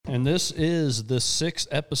and this is the 6th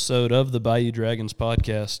episode of the Bayou Dragons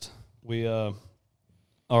Podcast. We are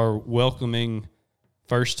welcoming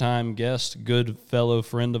first-time guest, good fellow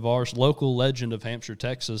friend of ours, local legend of Hampshire,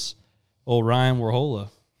 Texas, old Ryan Warhola.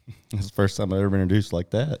 It's the first time I've ever been introduced like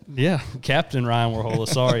that. Yeah, Captain Ryan Warhola.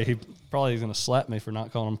 Sorry, he probably is going to slap me for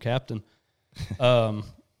not calling him Captain.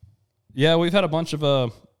 Yeah, we've had a bunch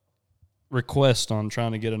of requests on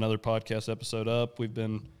trying to get another podcast episode up. We've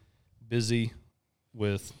been busy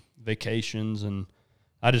with vacations, and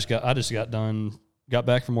I just got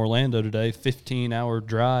back from Orlando today, 15-hour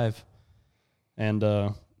drive, and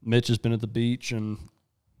Mitch has been at the beach, and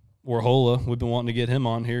Warhola, we've been wanting to get him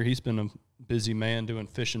on here. He's been a busy man doing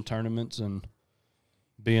fishing tournaments and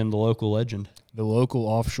being the local legend. The local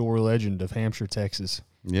offshore legend of Hampshire, Texas.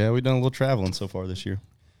 Yeah, we've done a little traveling so far this year.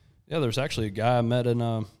 Yeah, there's actually a guy I met in,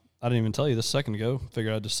 I didn't even tell you this a second ago,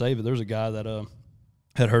 figured I'd just save it. There's a guy that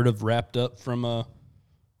had heard of Wrapped Up from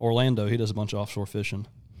Orlando. He does a bunch of offshore fishing.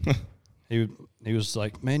 He was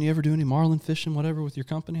like, man, you ever do any marlin fishing, whatever, with your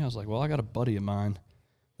company? I was like, well, I got a buddy of mine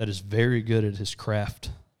that is very good at his craft.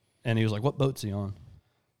 And he was like, what boat's he on?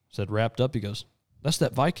 I said, Wrapped Up. He goes, that's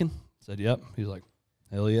that Viking? I said, yep. He's like,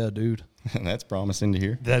 hell yeah, dude. That's promising to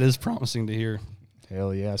hear. That is promising to hear.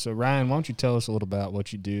 Hell yeah. So, Ryan, why don't you tell us a little about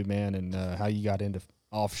what you do, man, and how you got into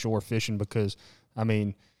offshore fishing? Because, I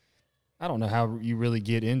mean, I don't know how you really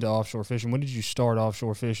get into offshore fishing. When did you start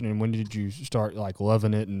offshore fishing, and when did you start, like,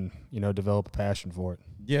 loving it and, develop a passion for it?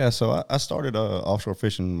 Yeah, so I started offshore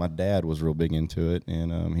fishing. My dad was real big into it,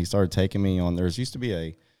 and he started taking me on. There used to be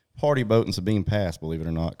a party boat in Sabine Pass, believe it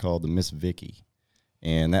or not, called the Miss Vicky.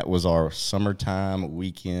 And that was our summertime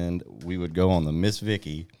weekend. We would go on the Miss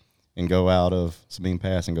Vicky and go out of Sabine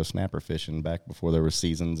Pass and go snapper fishing back before there were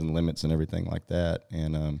seasons and limits and everything like that.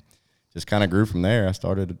 And just kind of grew from there. I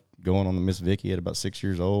started going on the Miss Vicky at about 6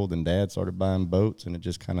 years old, and Dad started buying boats, and it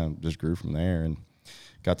just kind of just grew from there, and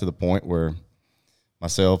got to the point where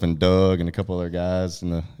myself and Doug and a couple other guys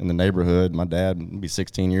in the neighborhood, my dad would be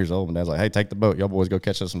 16 years old, and Dad's like, hey, take the boat. Y'all boys go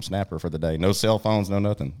catch us some snapper for the day. No cell phones, no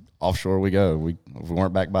nothing. Offshore we go. If we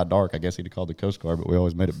weren't back by dark, I guess he'd have called the Coast Guard, but we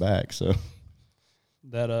always made it back. So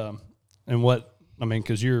that and what I mean,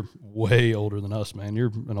 because you're way older than us, man.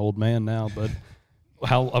 You're an old man now, but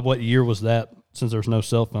what year was that? Since there's no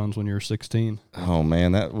cell phones when you were 16. Oh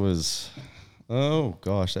man, that was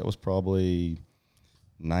that was probably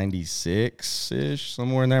 96-ish,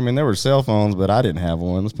 somewhere in there. I mean, there were cell phones, but I didn't have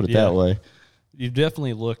one. Let's put it that way. You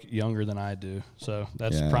definitely look younger than I do, so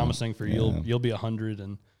that's promising for you. You'll be 100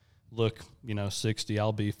 and look, 60.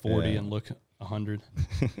 I'll be 40 and look 100.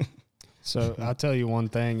 So I'll tell you one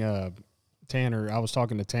thing, Tanner. I was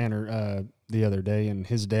talking to Tanner the other day, and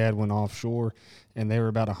his dad went offshore, and they were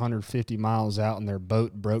about 150 miles out, and their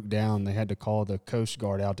boat broke down. They had to call the Coast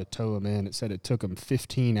Guard out to tow him in. It said it took them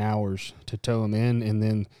 15 hours to tow him in, and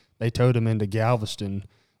then they towed him into Galveston,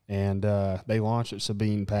 and they launched at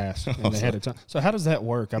Sabine Pass. And they had So how does that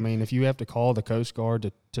work? I mean, if you have to call the Coast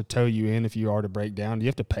Guard to tow you in if you are to break down, do you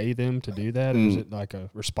have to pay them to do that, or is it like a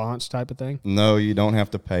response type of thing? No, you don't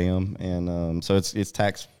have to pay them, and so it's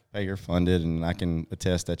taxpayer funded, and I can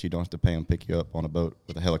attest that you don't have to pay them pick you up on a boat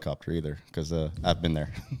with a helicopter either, because I've been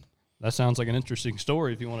there. That sounds like an interesting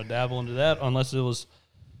story if you want to dabble into that, unless it was,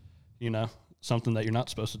 something that you're not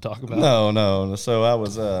supposed to talk about. No. So I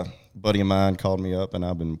was a buddy of mine called me up, and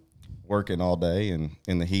I've been working all day and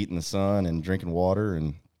in the heat and the sun and drinking water,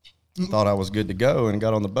 and thought I was good to go, and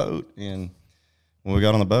got on the boat. And when we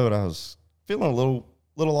got on the boat, I was feeling a little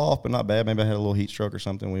off, but not bad. Maybe I had a little heat stroke or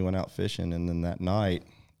something. We went out fishing, and then that night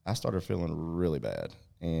I started feeling really bad,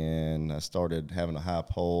 and I started having a high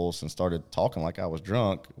pulse and started talking like I was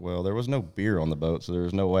drunk. Well, there was no beer on the boat, so there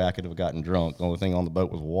was no way I could have gotten drunk. The only thing on the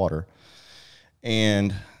boat was water.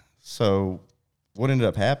 And so what ended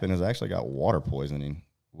up happening is I actually got water poisoning,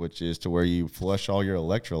 which is to where you flush all your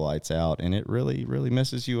electrolytes out, and it really, really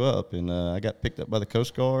messes you up. And I got picked up by the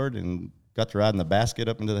Coast Guard and got to ride in the basket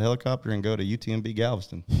up into the helicopter and go to UTMB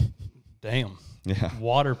Galveston. Damn. Yeah.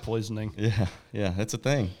 Water poisoning. Yeah, that's a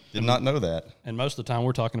thing. Did not know that. And most of the time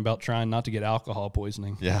we're talking about trying not to get alcohol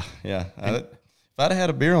poisoning. Yeah. If I'd have had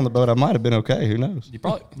a beer on the boat, I might have been okay. Who knows? You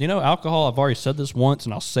probably, alcohol, I've already said this once,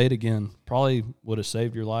 and I'll say it again, probably would have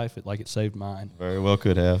saved your life like it saved mine. Very well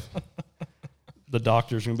could have. The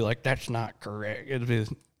doctor's going to be like, that's not correct.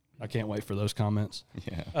 I can't wait for those comments.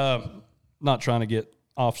 Yeah. Not trying to get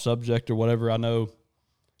off subject or whatever. I know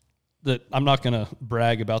that I'm not going to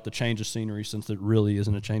brag about the change of scenery, since it really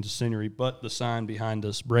isn't a change of scenery, but the sign behind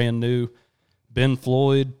us, brand new. Ben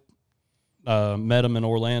Floyd, met him in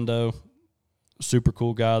Orlando. Super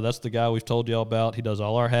cool guy. That's the guy we've told y'all about. He does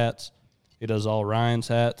all our hats. He does all Ryan's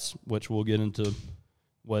hats, which we'll get into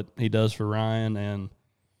what he does for Ryan, and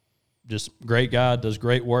just great guy, does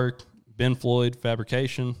great work. Ben Floyd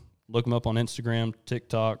Fabrication, look him up on Instagram,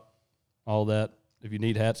 TikTok, all that. If you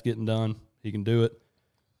need hats getting done, he can do it.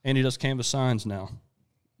 And he does canvas signs now.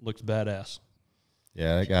 Looks badass.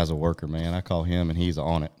 Yeah, that guy's a worker, man. I call him, and he's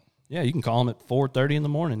on it. Yeah, you can call him at 4:30 in the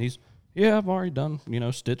morning. I've already done,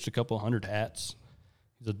 stitched a couple 100 hats.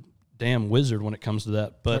 He's a damn wizard when it comes to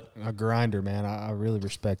that. But a grinder, man. I really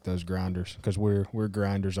respect those grinders because we're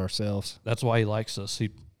grinders ourselves. That's why he likes us.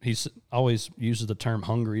 He's always uses the term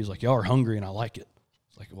hungry. He's like, y'all are hungry, and I like it.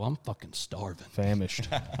 It's like, well, I'm fucking starving. Famished.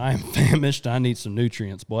 I am famished. I need some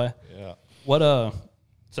nutrients, boy. Yeah.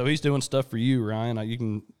 So he's doing stuff for you, Ryan. You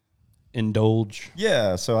can indulge.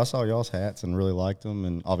 Yeah, so I saw y'all's hats and really liked them,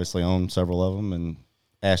 and obviously own several of them, and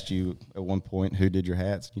asked you at one point who did your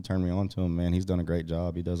hats. You turned me on to him, man. He's done a great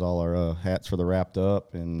job. He does all our hats for the Wrapped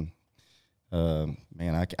Up, and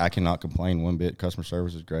man, I cannot complain one bit. Customer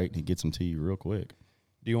service is great. He gets them to you real quick.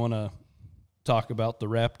 Do you want to talk about the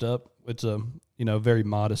Wrapped Up? It's a very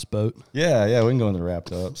modest boat. Yeah, we can go into the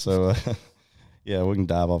Wrapped Up. So yeah, we can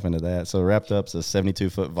dive off into that. So Wrapped Up's a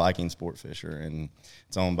 72-foot Viking sport fisher, and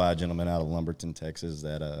it's owned by a gentleman out of Lumberton, Texas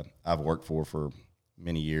that I've worked for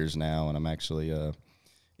many years now, and I'm actually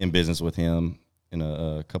in business with him in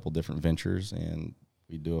a couple different ventures, and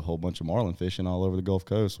we do a whole bunch of marlin fishing all over the Gulf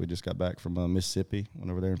Coast. We just got back from Mississippi,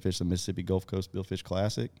 went over there and fished the Mississippi Gulf Coast Billfish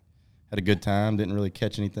Classic. Had a good time. Didn't really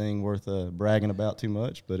catch anything worth bragging about too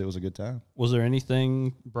much, but it was a good time. Was there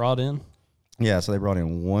anything brought in? Yeah, so they brought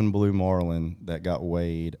in one blue marlin that got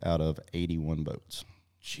weighed out of 81 boats.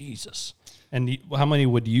 Jesus. And how many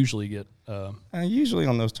would you usually get? Usually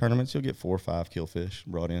on those tournaments, you'll get 4 or 5 killfish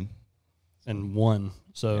brought in. And one.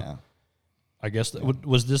 So yeah. I guess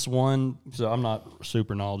was this one? So I'm not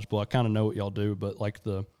super knowledgeable. I kind of know what y'all do, but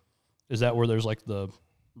is that where there's like the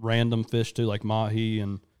random fish too, like mahi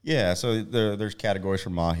and? Yeah, so there's categories for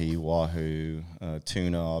mahi, wahoo,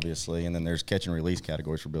 tuna, obviously, and then there's catch and release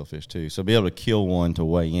categories for billfish too. So to be able to kill one to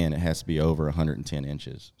weigh in, it has to be over 110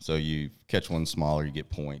 inches. So you catch one smaller, you get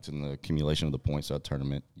points, and the accumulation of the points of a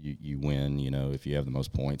tournament, you win, if you have the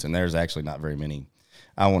most points. And there's actually not very many.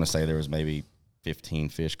 I want to say there was maybe 15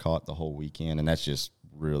 fish caught the whole weekend, and that's just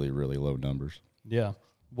really, really low numbers. Yeah.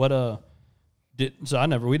 We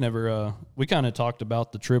kind of talked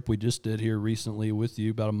about the trip we just did here recently with you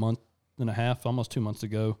about a month and a half, almost 2 months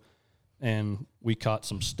ago, and we caught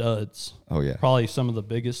some studs. Oh, yeah. Probably some of the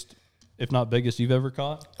biggest, if not biggest, you've ever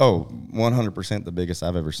caught. Oh, 100% the biggest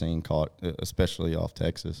I've ever seen caught, especially off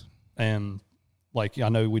Texas. And, I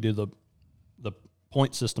know we did the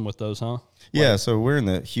point system with those, huh? Yeah, so we're in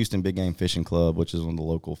the Houston Big Game Fishing Club, which is one of the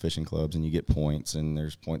local fishing clubs, and you get points, and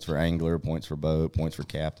there's points for angler, points for boat, points for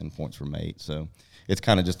captain, points for mate. So it's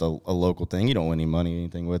kind of just a local thing. You don't win any money or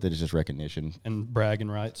anything with it. It's just recognition. And bragging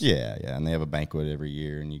rights. Yeah, and they have a banquet every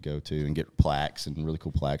year, and you go to and get plaques and really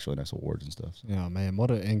cool plaques, really nice awards and stuff. So. Yeah, man, what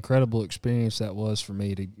an incredible experience that was for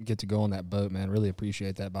me to get to go on that boat, man. Really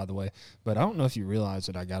appreciate that, by the way. But I don't know if you realize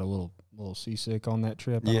that I got a little seasick on that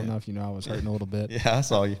trip. I don't know if I was hurting a little bit. Yeah, I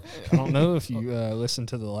saw you. I don't know if you listened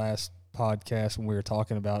to the last podcast when we were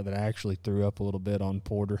talking about that. I actually threw up a little bit on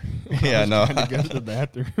Porter. Yeah, no. To go to the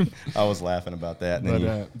bathroom. I was laughing about that.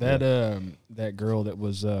 And but that girl that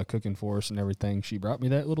was cooking for us and everything, she brought me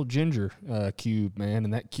that little ginger cube, man,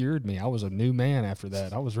 and that cured me. I was a new man after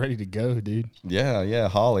that. I was ready to go, dude. Yeah,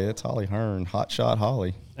 Holly. It's Holly Hearn, Hot Shot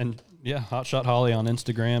Holly. And yeah, Hot Shot Holly on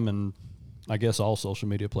Instagram and I guess all social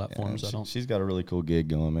media platforms. She's got a really cool gig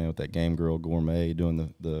going, man, with that Game Girl Gourmet,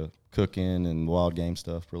 doing the cooking and wild game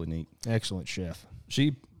stuff. Really neat. Excellent chef.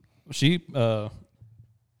 She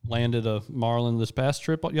landed a marlin this past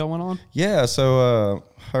trip y'all went on? Yeah, so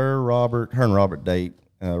her and Robert date.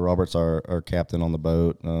 Robert's our captain on the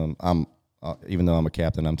boat. Even though I'm a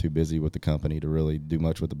captain, I'm too busy with the company to really do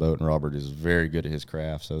much with the boat, and Robert is very good at his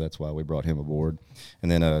craft, so that's why we brought him aboard. And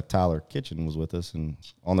then Tyler Kitchen was with us, and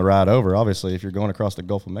on the ride over, obviously, if you're going across the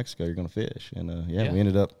Gulf of Mexico, you're going to fish. And we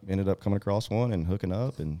ended up coming across one and hooking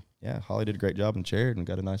up, and Holly did a great job in Chariot and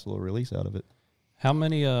got a nice little release out of it. How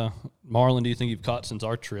many marlin do you think you've caught since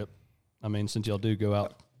our trip? I mean, since y'all do go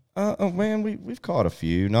out. Man, we've caught a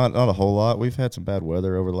few, not a whole lot. We've had some bad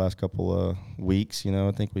weather over the last couple weeks.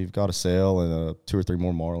 I think we've got a sail and 2 or 3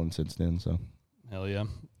 more marlin since then. So, hell yeah!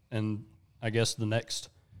 And I guess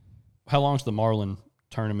how long's the marlin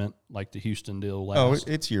tournament, like the Houston deal, last? Oh,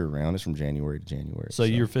 it's year round. It's from January to January. So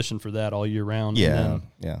you're fishing for that all year round. Yeah,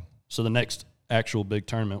 So the next actual big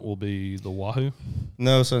tournament will be the Wahoo.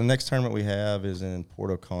 No, so the next tournament we have is in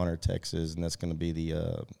Port O'Connor, Texas, and that's going to be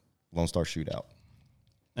the Lone Star Shootout.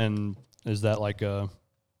 And is that like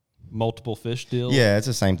multiple fish deal? Yeah, it's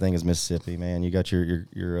the same thing as Mississippi, man. You got your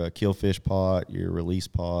killfish pot, your release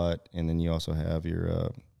pot, and then you also have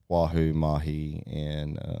your wahoo, mahi,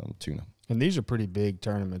 and tuna. And these are pretty big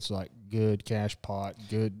tournaments, like good cash pot,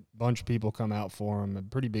 good bunch of people come out for them. A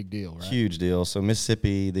pretty big deal, right? Huge deal. So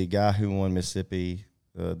Mississippi, the guy who won Mississippi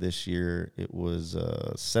this year, it was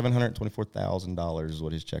 $724,000 is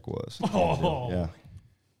what his check was. Oh, yeah.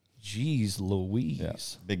 Jeez Louise. Yeah,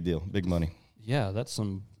 big deal, big money. Yeah, that's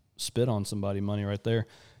some spit on somebody money right there.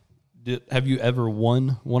 Have you ever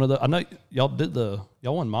won one of the? I know y'all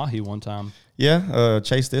won mahi one time. Yeah,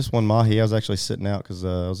 Chase this one mahi. I was actually sitting out because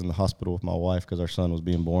I was in the hospital with my wife because our son was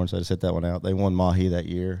being born, so I had to sit that one out. They won mahi that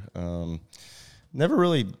year. Never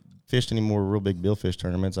really fished any more real big billfish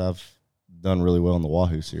tournaments. I've done really well in the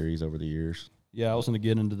wahoo series over the years. Yeah, I was going to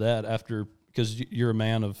get into that after, because you're a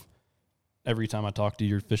man of every time I talk to you,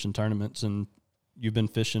 you're fishing tournaments, and you've been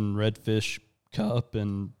fishing Redfish Cup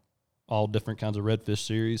and all different kinds of redfish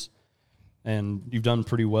series, and you've done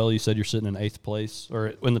pretty well. You said you're sitting in 8th place or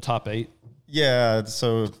in the top 8. Yeah,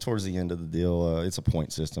 so towards the end of the deal, it's a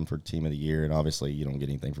point system for team of the year, and obviously you don't get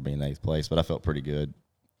anything for being 8th place, but I felt pretty good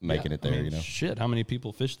making it there. I mean, shit, how many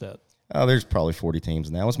people fished that? Oh, there's probably 40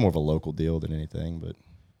 teams now. It's more of a local deal than anything, but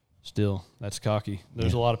still, that's cocky.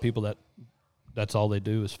 There's a lot of people that's all they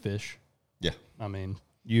do is fish. Yeah, I mean,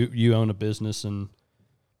 you own a business and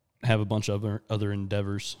have a bunch of other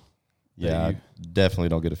endeavors. Yeah, I definitely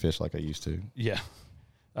don't get to fish like I used to. Yeah,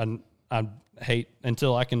 I hate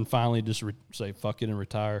until I can finally just say fuck it and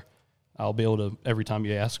retire. I'll be able to, every time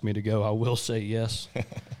you ask me to go, I will say yes,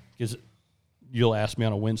 because you'll ask me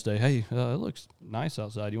on a Wednesday, hey, it looks nice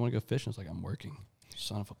outside. You want to go fishing? It's like, I'm working.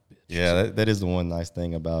 Son of a bitch. Yeah, that is the one nice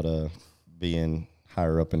thing about being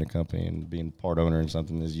higher up in the company and being part owner in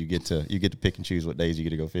something is you get to pick and choose what days you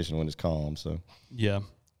get to go fishing when it's calm. So yeah,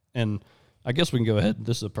 and I guess we can go ahead.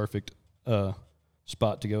 This is a perfect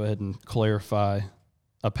spot to go ahead and clarify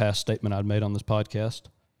a past statement I'd made on this podcast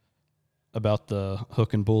about the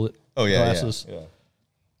hook and bullet glasses. Yeah.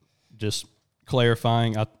 Just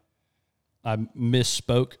clarifying, I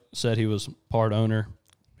misspoke, said he was part owner.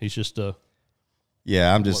 He's just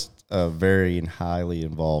I'm just a very highly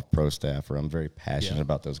involved pro staffer. I'm very passionate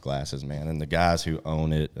about those glasses, man. And the guys who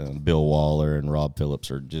own it, Bill Waller and Rob Phillips,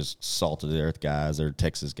 are just salt of the earth guys. They're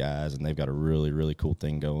Texas guys, and they've got a really, really cool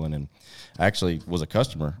thing going. And I actually was a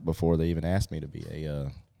customer before they even asked me to be a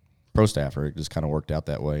pro staffer. It just kind of worked out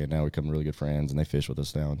that way, and now we become really good friends, and they fish with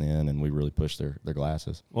us now and then, and we really push their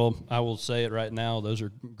glasses. Well, I will say it right now. Those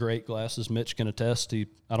are great glasses. Mitch can attest.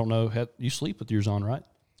 I don't know, you sleep with yours on, right?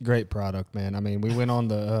 Great product, man. I mean, we went on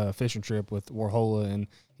the fishing trip with Warhola, and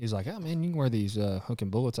he's like, oh, man, you can wear these hook and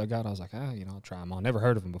bullets I got. I was like, I'll try them on. Never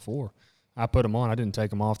heard of them before. I put them on. I didn't take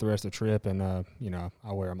them off the rest of the trip, and, I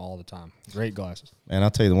wear them all the time. Great glasses. And I'll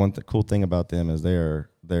tell you the cool thing about them is their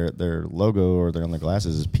logo or on their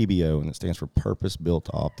glasses is PBO, and it stands for Purpose Built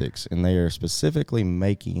Optics. And they are specifically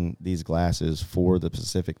making these glasses for the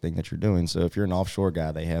specific thing that you're doing. So if you're an offshore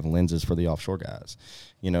guy, they have lenses for the offshore guys.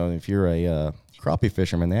 If you're a crappie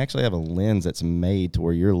fisherman, they actually have a lens that's made to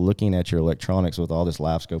where you're looking at your electronics with all this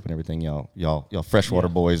live scope and everything y'all freshwater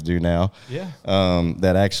boys do now. Yeah.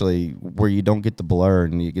 That actually where you don't get the blur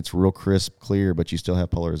and it gets real crisp, clear, but you still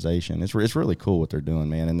have polarization. It's really cool what they're doing,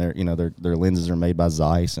 man. And their lenses are made by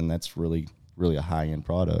Zeiss, and that's really a high end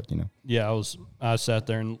product. Yeah, I sat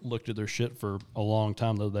there and looked at their shit for a long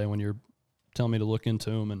time the other day when you're telling me to look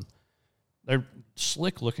into them, and they're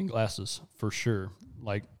slick looking glasses for sure.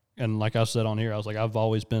 Like I said on here, I was like, I've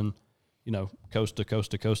always been, coast to coast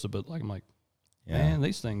to coast, but I'm like, man,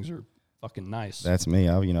 these things are fucking nice. That's me.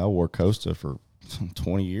 I wore Costa for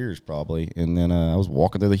 20 years probably, and then I was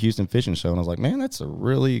walking through the Houston Fishing Show, and I was like, man, that's a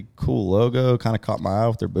really cool logo. Kind of caught my eye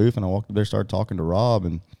with their booth, and I walked up there, started talking to Rob,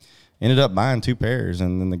 and ended up buying 2 pairs.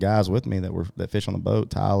 And then the guys with me that fish on the boat,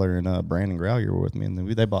 Tyler and Brandon Growyer, were with me, and then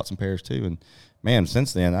they bought some pairs too. And man,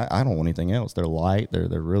 since then I don't want anything else. They're light, they're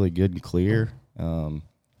really good and clear.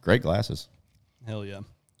 Great glasses. Hell yeah.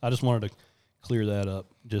 I just wanted to clear that up.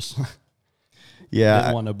 Just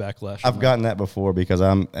didn't want no backlash. I've gotten that before because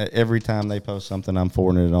every time they post something, I'm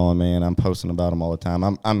forwarding it on, man. I'm posting about them all the time.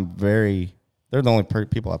 They're the only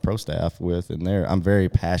people I pro staff with, and I'm very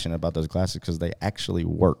passionate about those glasses because they actually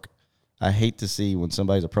work. I hate to see when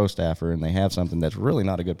somebody's a pro staffer and they have something that's really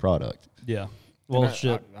not a good product. Yeah. Well,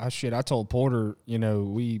 I told Porter,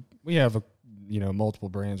 we have multiple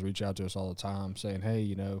brands reach out to us all the time saying,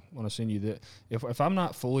 hey, want to send you this. If I'm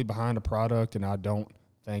not fully behind a product and I don't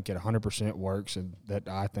think it 100% works and that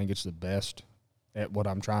I think it's the best at what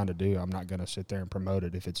I'm trying to do, I'm not going to sit there and promote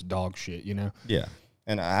it if it's dog shit, Yeah.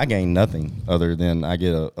 And I gain nothing other than I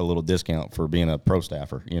get a little discount for being a pro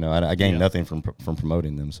staffer. You know, I gain nothing from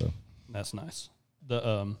promoting them. So that's nice.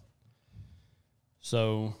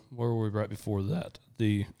 So where were we right before that?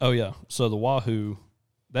 So the Wahoo,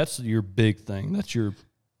 that's your big thing.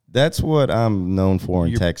 That's what I'm known for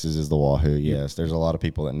in Texas is the Wahoo. Yes, there's a lot of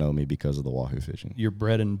people that know me because of the Wahoo fishing. Your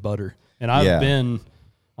bread and butter. And I've been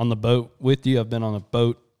on the boat with you. I've been on a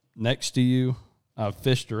boat next to you. I've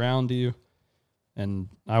fished around you. And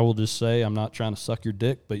I will just say, I'm not trying to suck your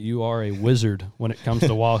dick, but you are a wizard when it comes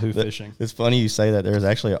to Wahoo fishing. It's funny you say that. There's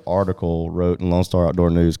actually an article wrote in Lone Star Outdoor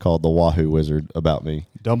News called "The Wahoo Wizard" about me.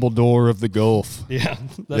 Dumbledore of the Gulf. Yeah.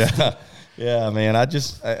 Yeah, man.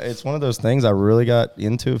 It's one of those things I really got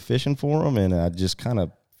into fishing for them, and I just kind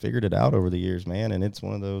of figured it out over the years, man. And it's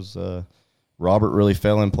one of those. Robert really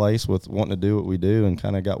fell in place with wanting to do what we do, and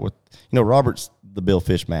kind of got with Robert's the bill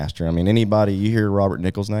fish master. I mean, anybody you hear Robert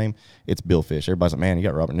Nichols' name, it's bill fish. Everybody's like, man, you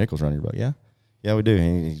got Robert Nichols running your boat. Yeah, we do.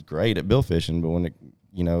 He's great at bill fishing, but when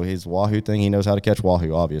his Wahoo thing, he knows how to catch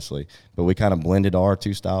Wahoo, obviously. But we kind of blended our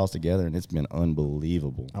two styles together, and it's been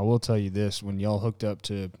unbelievable. I will tell you this: when y'all hooked up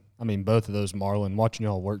to, both of those marlin, watching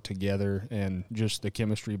y'all work together and just the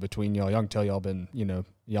chemistry between y'all can tell y'all been,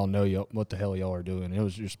 y'all know what the hell y'all are doing. It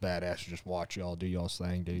was just badass to just watch y'all do y'all's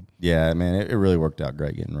thing, dude. Yeah, man, it really worked out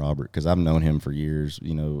great getting Robert because I've known him for years,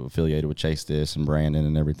 affiliated with Chase This and Brandon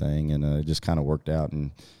and everything, and it just kind of worked out.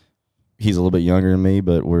 And he's a little bit younger than me,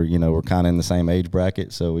 but we're kind of in the same age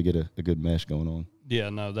bracket, so we get a good mesh going on.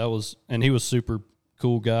 Yeah, no, and he was super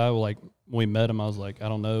cool guy. Like, when we met him, I was like, I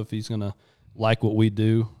don't know if he's going to like what we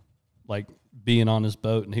do, like being on his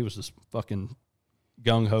boat, and he was just fucking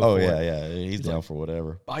gung-ho. Oh, yeah, he's down like, for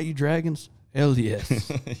whatever. Bayou Dragons? Hell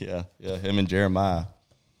yes. yeah, him and Jeremiah.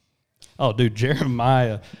 Oh, dude,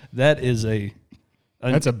 Jeremiah, that's a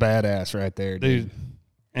badass right there, dude.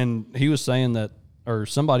 And he was saying that, or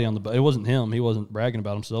somebody on the boat, it wasn't him, he wasn't bragging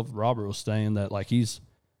about himself. Robert was saying that, like, he's,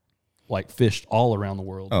 like, fished all around the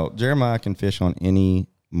world. Oh, Jeremiah can fish on any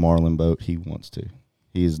marlin boat he wants to.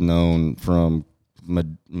 He's known from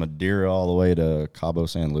Madeira all the way to Cabo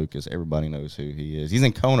San Lucas. Everybody knows who he is. He's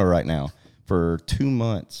in Kona right now for 2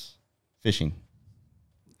 months fishing.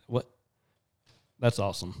 What? That's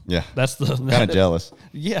awesome. Yeah. That's kind of jealous.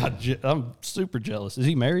 Yeah, I'm super jealous. Is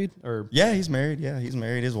he married? Or yeah, he's married.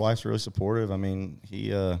 His wife's really supportive. I mean,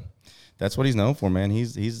 he that's what he's known for, man. He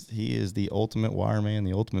is the ultimate wireman,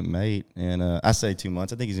 the ultimate mate. And I say 2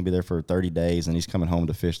 months. I think he's gonna be there for 30 days, and he's coming home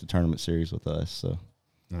to fish the tournament series with us. So.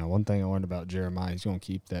 Now, one thing I learned about Jeremiah, he's going to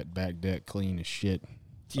keep that back deck clean as shit.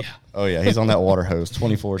 Yeah. Oh, yeah. He's on that water hose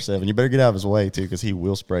 24/7. You better get out of his way, too, because he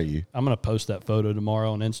will spray you. I'm going to post that photo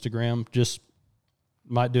tomorrow on Instagram. Just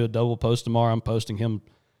might do a double post tomorrow. I'm posting him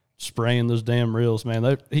spraying those damn reels,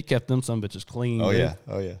 man. He kept them some bitches clean. Oh, dude. yeah.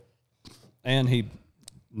 Oh, yeah. And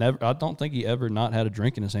I don't think he ever not had a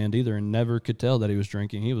drink in his hand either, and never could tell that he was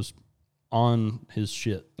drinking. He was on his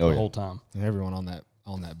shit the whole time. And everyone on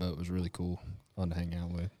that boat was really cool. Fun to hang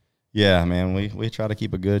out with. Yeah, man, we try to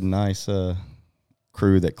keep a good, nice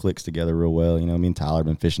crew that clicks together real well. Me and Tyler have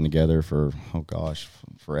been fishing together for,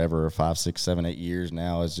 forever, 5, 6, 7, 8 years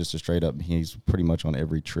now. It's just a straight up, he's pretty much on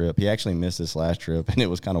every trip. He actually missed this last trip, and it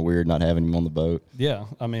was kind of weird not having him on the boat. Yeah,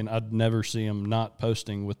 I'd never see him not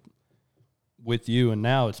posting with you, and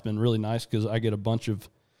now it's been really nice because I get a bunch of,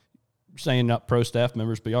 saying not pro staff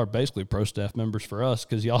members, but y'all are basically pro staff members for us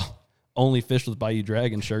because y'all only fish with Bayou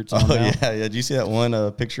Dragon shirts on now. Yeah. Did you see that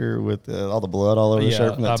one picture with all the blood all over the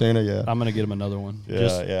shirt from that tuna? Yeah. I'm going to get him another one.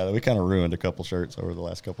 Yeah. We kind of ruined a couple shirts over the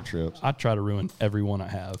last couple trips. I try to ruin every one I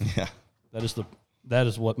have. Yeah. That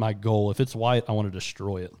is what my goal. If it's white, I want to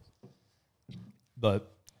destroy it.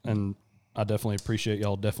 And I definitely appreciate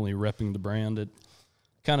y'all definitely repping the brand. It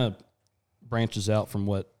kind of branches out from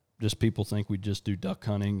what just people think we just do duck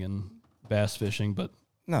hunting and bass fishing, but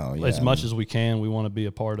no, yeah, as much as we can, we want to be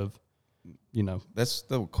a part of. That's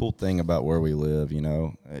the cool thing about where we live.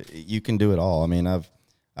 You can do it all.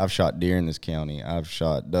 I've shot deer in this county. I've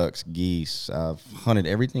shot ducks, geese. I've hunted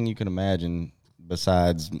everything you can imagine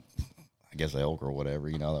besides, I guess, elk or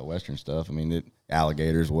whatever. That western stuff.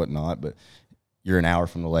 Alligators, whatnot. But you're an hour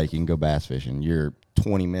from the lake. You can go bass fishing. You're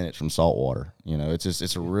 20 minutes from saltwater.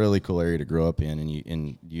 It's a really cool area to grow up in,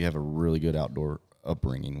 and you have a really good outdoor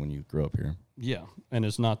upbringing when you grow up here. Yeah, and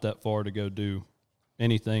it's not that far to go do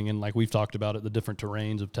anything, and like we've talked about it, the different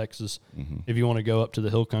terrains of Texas. Mm-hmm. If you want to go up to the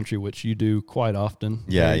hill country, which you do quite often.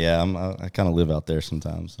 I kind of live out there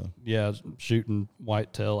sometimes. So shooting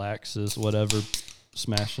whitetail axes, whatever,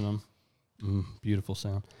 smashing them. Beautiful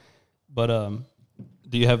sound. But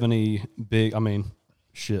do you have any big?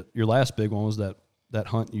 Your last big one was that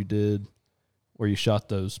hunt you did where you shot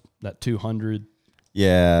that 200.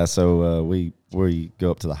 Yeah, so we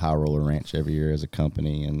go up to the High Roller Ranch every year as a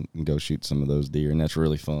company and go shoot some of those deer, and that's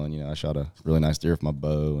really fun. I shot a really nice deer with my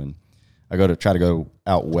bow, and I try to go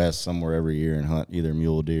out west somewhere every year and hunt either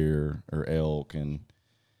mule deer or elk. And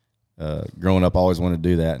growing up, I always wanted to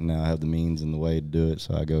do that, and now I have the means and the way to do it,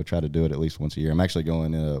 so I go try to do it at least once a year. I'm actually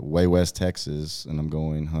going way west Texas, and I'm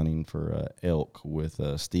going hunting for elk with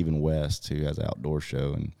Stephen West, who has an outdoor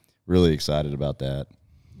show, and really excited about that.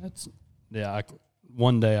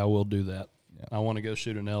 One day I will do that. Yeah. I want to go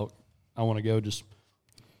shoot an elk. I want to go just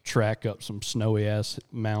track up some snowy-ass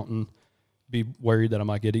mountain, be worried that I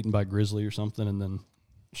might get eaten by a grizzly or something, and then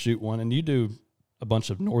shoot one. And you do a bunch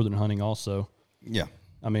of northern hunting also. Yeah.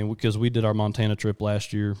 I mean, because we did our Montana trip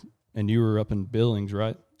last year, and you were up in Billings,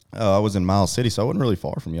 right? I was in Miles City, so I wasn't really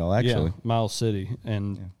far from y'all, actually. Yeah, Miles City,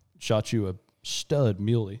 and shot you a stud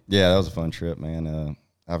muley. Yeah, that was a fun trip, man.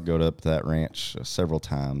 I've gone up to that ranch several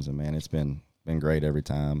times, and, man, it's been great every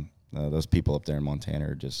time. Those people up there in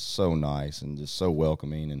Montana are just so nice and just so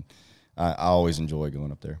welcoming, and I always enjoy going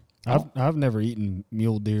up there. I've never eaten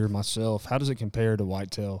mule deer myself. How does it compare to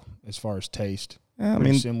whitetail as far as taste?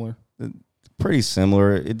 Similar? Pretty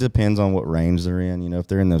similar. It depends on what range they're in. If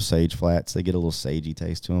they're in those sage flats, they get a little sagey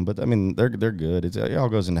taste to them. But, I mean, they're good. It all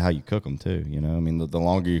goes into how you cook them, too. I mean, the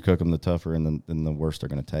longer you cook them, the tougher and the worse they're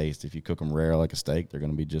going to taste. If you cook them rare like a steak, they're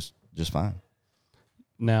going to be just fine.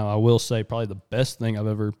 Now, I will say probably the best thing I've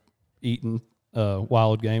ever eaten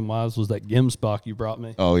wild game-wise was that Gimsbach you brought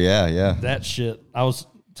me. Oh, yeah. That shit. I was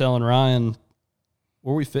telling Ryan,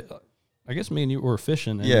 I guess me and you were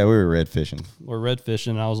fishing. Yeah, we were red fishing. We're red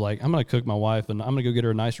fishing, and I was like, I'm going to cook my wife, and I'm going to go get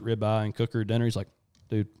her a nice ribeye and cook her dinner. He's like,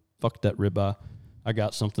 dude, fuck that ribeye. I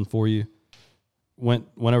got something for you. Went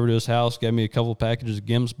over to his house, gave me a couple packages of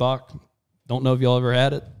Gimsbach. Don't know if y'all ever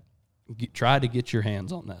had it. Try to get your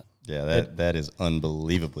hands on that. Yeah, that is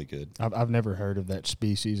unbelievably good. I've never heard of that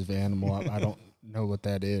species of animal. I don't know what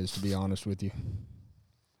that is, to be honest with you.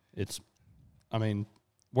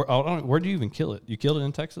 Where do you even kill it? You killed it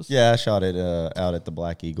in Texas? Yeah, I shot it out at the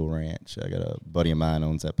Black Eagle Ranch. I got a buddy of mine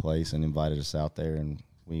owns that place and invited us out there, and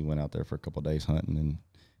we went out there for a couple of days hunting.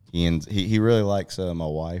 And he really likes my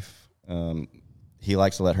wife. He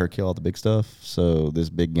likes to let her kill all the big stuff. So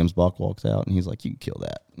this big Gimsbach walks out, and he's like, "You can kill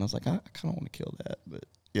that." And I was like, "I kind of want to kill that," but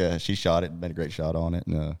yeah, she shot it, made a great shot on it.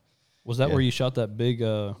 And was that where you shot that big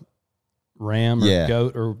ram or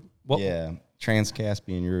goat or what? Yeah,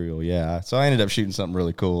 Trans-Caspian Ural. Yeah, so I ended up shooting something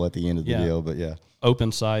really cool at the end of the deal. But yeah,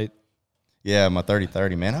 open sight. Yeah, my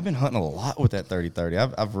 30-30, man. I've been hunting a lot with that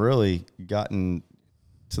 30-30. I've really gotten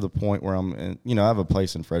to the point where I have a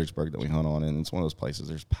place in Fredericksburg that we hunt on, and it's one of those places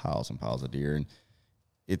there's piles and piles of deer, and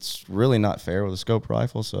it's really not fair with a scope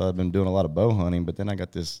rifle. So I've been doing a lot of bow hunting, but then I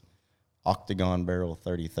got this octagon barrel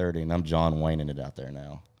 30-30, and I'm John Wayneing it out there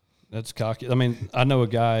now. That's cocky. I mean, I know a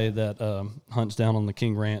guy that hunts down on the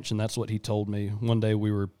King Ranch, and that's what he told me. One day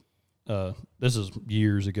we were, this is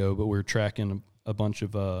years ago, but we were tracking a bunch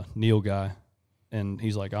of Nilgai, and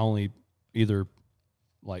he's like, I only either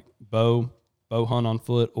like bow hunt on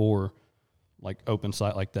foot or like open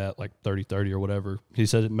sight like that, like 30-30 or whatever. He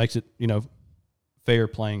said it makes it, fair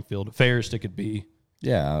playing field, fairest it could be.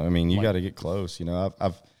 Yeah, I mean, you got to get close.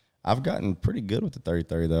 I've gotten pretty good with the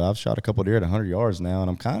 30-30, though. I've shot a couple deer at 100 yards now, and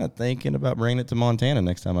I'm kind of thinking about bringing it to Montana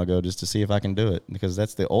next time I go just to see if I can do it, because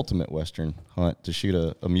that's the ultimate Western hunt, to shoot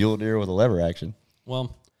a mule deer with a lever action.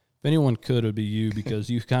 Well, if anyone could, it would be you, because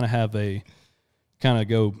you kind of have you kind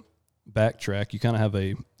of have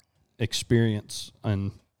a experience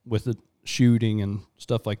and with the shooting and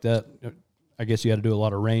stuff like that. I guess you had to do a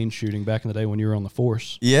lot of range shooting back in the day when you were on the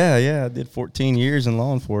force. Yeah. I did 14 years in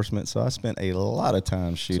law enforcement, so I spent a lot of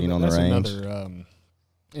time shooting on the range. That's another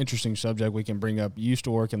interesting subject we can bring up. You used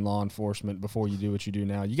to work in law enforcement before you do what you do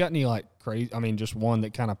now. You got any crazy? I mean, just one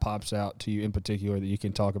that kind of pops out to you in particular that you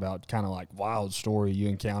can talk about, kind of like wild story you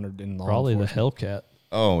encountered in law enforcement? Probably the Hellcat.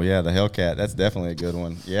 Oh yeah, the Hellcat. That's definitely a good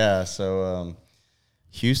one. Yeah, so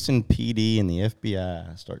Houston PD and the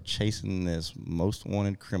FBI start chasing this most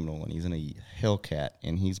wanted criminal, and he's in a Hellcat,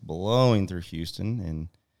 and he's blowing through Houston, and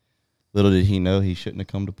little did he know he shouldn't have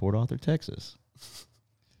come to Port Arthur, Texas.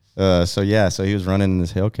 So he was running in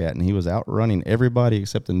this Hellcat, and he was outrunning everybody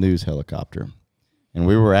except the news helicopter. And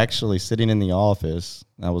we were actually sitting in the office.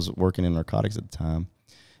 I was working in narcotics at the time,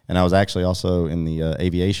 and I was actually also in the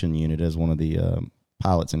aviation unit as one of the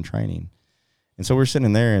pilots in training. And so we're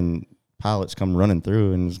sitting there, and pilots come running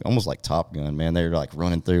through, and it's almost like Top Gun, man. They're like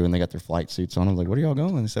running through, and they got their flight suits on. I was like, "What are y'all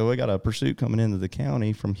going?" They said, "We got a pursuit coming into the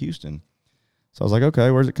county from Houston." So I was like,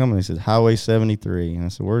 "Okay, where's it coming?" He said, "Highway 73." And I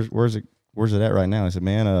said, "Where's it at right now?" He said,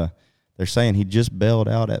 "Man, they're saying he just bailed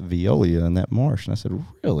out at Veolia in that marsh. And I said,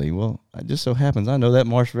 really? Well, it just so happens I know that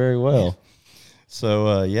marsh very well.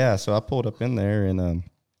 So, so I pulled up in there, and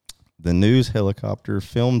the news helicopter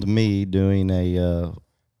filmed me doing a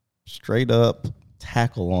straight-up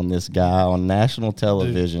tackle on this guy on national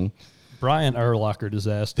television. Dude, Brian Urlacher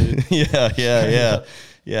disaster.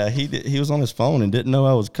 Yeah, he was on his phone and didn't know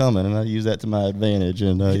I was coming, and I used that to my advantage.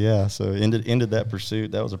 And so ended that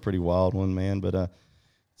pursuit. That was a pretty wild one, man. But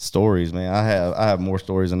stories, man, I have more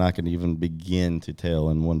stories than I can even begin to tell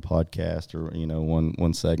in one podcast or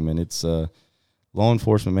one segment. It's law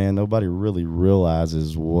enforcement, man. Nobody really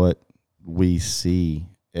realizes what we see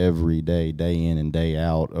every day, day in and day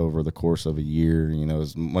out over the course of a year.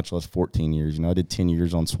 As much less 14 years. I did 10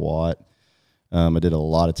 years on SWAT. I did a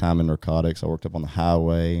lot of time in narcotics. I worked up on the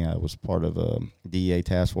highway. I was part of a DEA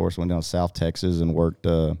task force. Went down to South Texas and worked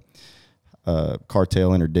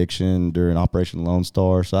cartel interdiction during Operation Lone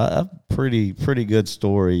Star. So I have pretty good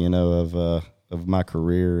story, of my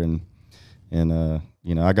career. And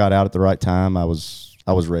I got out at the right time. I was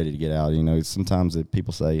ready to get out. Sometimes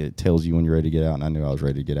people say it tells you when you're ready to get out, and I knew I was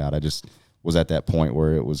ready to get out. I just was at that point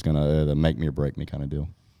where it was going to make me or break me kind of deal.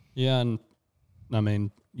 Yeah, and I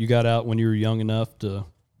mean, you got out when you were young enough to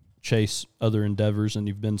chase other endeavors, and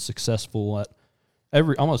you've been successful at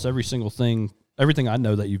almost every single thing. Everything I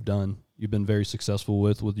know that you've done, you've been very successful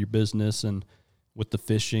with your business and with the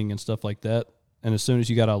fishing and stuff like that. And as soon as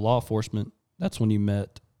you got out of law enforcement, that's when you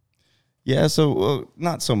met. Yeah, so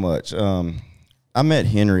not so much. I met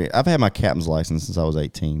Henry. I've had my captain's license since I was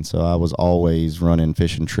 18, so I was always running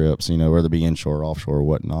fishing trips, whether it be inshore or offshore or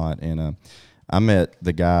whatnot. And I met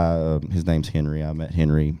the guy, his name's Henry. I met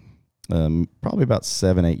Henry probably about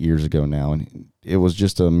 7-8 years ago now, and it was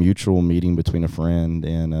just a mutual meeting between a friend,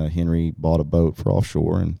 and Henry bought a boat for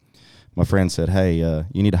offshore, and my friend said, hey,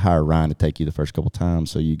 you need to hire Ryan to take you the first couple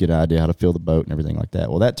times so you get an idea how to fill the boat and everything like that.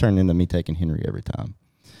 Well, that turned into me taking Henry every time,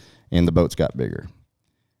 and the boats got bigger.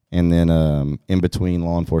 And then in between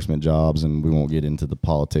law enforcement jobs, and we won't get into the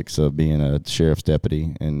politics of being a sheriff's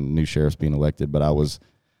deputy and new sheriffs being elected, but I was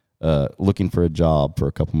looking for a job for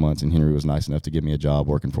a couple months, and Henry was nice enough to give me a job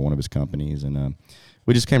working for one of his companies, and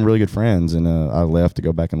we just became really good friends. And I left to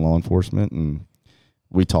go back in law enforcement, and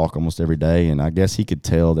we talk almost every day. And I guess he could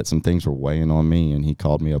tell that some things were weighing on me, and he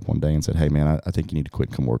called me up one day and said, hey, man, I think you need to quit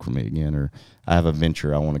and come work for me again, or I have a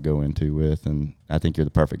venture I want to go into with, and I think you're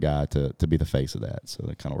the perfect guy to be the face of that. So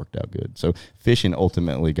that kind of worked out good. So fishing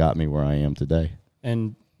ultimately got me where I am today.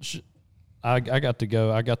 And I got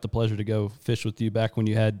the pleasure to go fish with you back when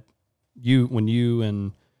when you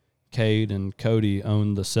and Cade and Cody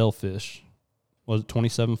owned the sailfish. Was it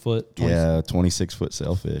 27 foot? 26 foot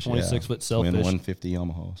sailfish. 26 foot sailfish. Twin 150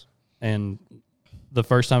 Yamahas. And the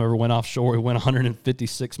first time I ever went offshore, we went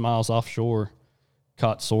 156 miles offshore,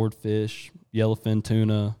 caught swordfish, yellowfin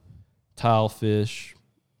tuna, tilefish,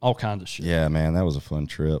 all kinds of shit. Yeah, man, that was a fun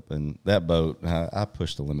trip. And that boat, I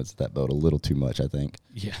pushed the limits of that boat a little too much, I think.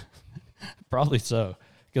 Yeah, probably so.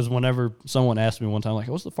 Because whenever someone asked me one time, like,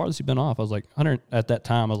 what's the farthest you've been off? I was like, 100. At that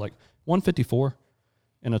time, I was like, 154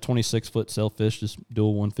 in a 26-foot sailfish, just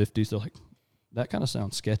dual 150s. They're like, that kind of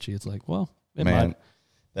sounds sketchy. It's like, well, it might.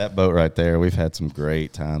 That boat right there, we've had some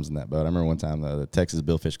great times in that boat. I remember one time the Texas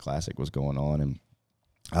Billfish Classic was going on, and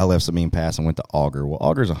I left Sabine Pass and went to Auger. Well,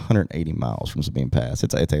 Auger's 180 miles from Sabine Pass.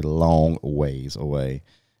 It's a long ways away,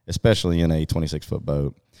 especially in a 26-foot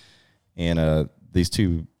boat. And these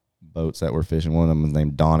two boats that we're fishing, one of them was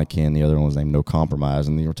named Donikin, the other one was named No Compromise,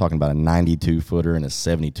 and you were talking about a 92-footer and a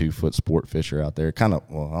 72-foot sport fisher out there. I'm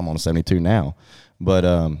on a 72 now, but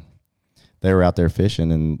they were out there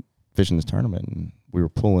fishing this tournament, and we were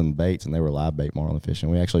pulling baits, and they were live bait marlin fishing.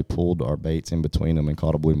 We actually pulled our baits in between them and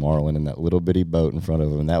caught a blue marlin in that little bitty boat in front of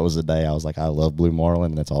them. And that was the day I was like, I love blue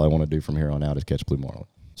marlin, and that's all I want to do from here on out is catch blue marlin.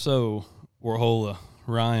 So, Warhola,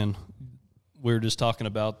 Ryan, we were just talking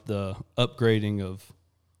about the upgrading of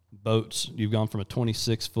boats. You've gone from a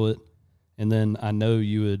 26-foot, and then I know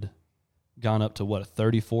you had gone up to, what, a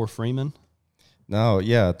 34 Freeman? No,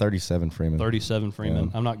 yeah, 37 Freeman. 37 Freeman.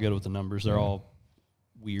 Yeah. I'm not good with the numbers. They're all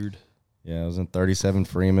weird. Yeah, I was in 37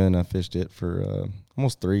 Freeman. I fished it for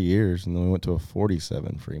almost 3 years, and then we went to a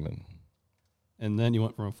 47 Freeman. And then you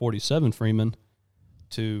went from a 47 Freeman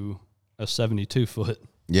to a 72-foot.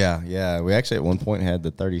 Yeah. We actually at one point had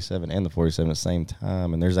the 37 and the 47 at the same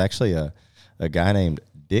time, and there's actually a guy named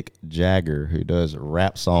Dick Jagger who does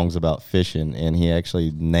rap songs about fishing, and he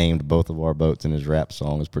actually named both of our boats in his rap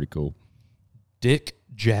song. It's pretty cool. Dick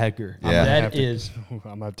Jagger. Yeah. I'm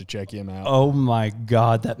going to have to check him out. Oh, my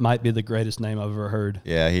God. That might be the greatest name I've ever heard.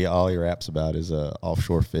 Yeah, all he raps about is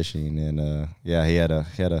offshore fishing. And, he had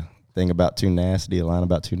a thing about Too Nasty, a line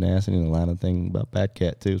about Too Nasty, and a line of thing about Bad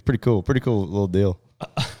Cat too. It's pretty cool little deal.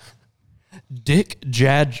 Dick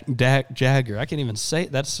Jagger. I can't even say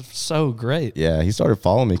it. That's so great. Yeah, he started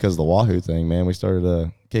following me because of the Wahoo thing, man. We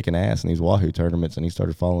started kicking ass in these Wahoo tournaments, and he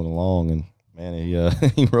started following along. And man,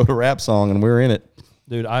 he wrote a rap song, and we were in it.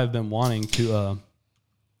 Dude, I've been wanting to,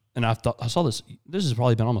 and I saw this. This has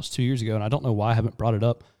probably been almost 2 years ago, and I don't know why I haven't brought it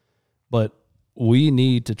up, but we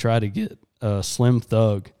need to try to get Slim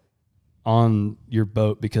Thug on your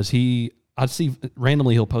boat because I see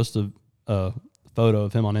randomly he'll post a photo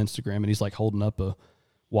of him on Instagram, and he's like holding up a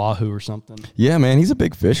Wahoo or something. Yeah, man, he's a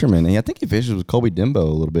big fisherman. And I think he fishes with Colby Dimbo a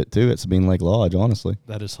little bit too at Sabine Lake Lodge, honestly.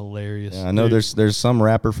 That is hilarious. Yeah, I know there's some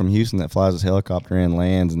rapper from Houston that flies his helicopter in,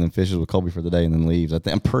 lands, and then fishes with Colby for the day and then leaves.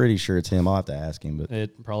 I'm pretty sure it's him. I'll have to ask him. But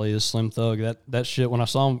it probably is Slim Thug. That shit, when I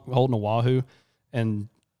saw him holding a Wahoo, and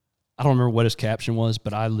I don't remember what his caption was,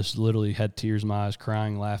 but I just literally had tears in my eyes,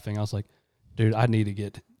 crying, laughing. I was like, dude, I need to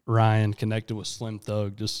get Ryan connected with Slim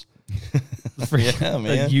Thug. Just yeah,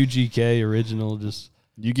 man. A UGK original. Just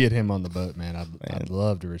you get him on the boat, man. I'd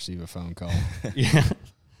love to receive a phone call. Yeah,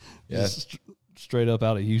 yeah. Straight up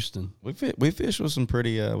out of Houston. We fished with some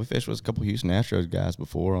pretty. We fished with a couple Houston Astros guys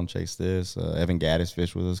before on Chase This. Evan Gaddis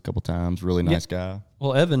fished with us a couple times. Really nice guy.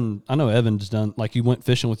 Well, I know Evan's done, like, he went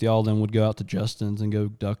fishing with y'all, then would go out to Justin's and go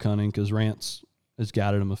duck hunting because Rance has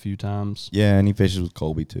guided him a few times. Yeah, and he fishes with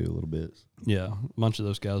Colby too a little bit. Yeah, a bunch of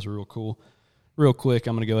those guys are real cool. Real quick,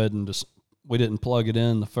 I'm going to go ahead and we didn't plug it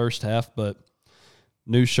in the first half, but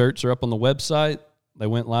new shirts are up on the website. They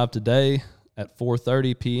went live today at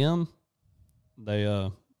 4:30 p.m.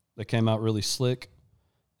 They came out really slick,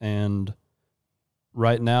 and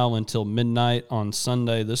right now until midnight on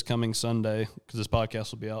Sunday, this coming Sunday, because this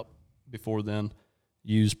podcast will be out before then,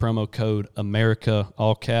 use promo code America,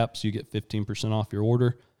 all caps. You get 15% off your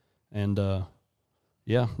order, and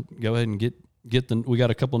yeah, go ahead and get we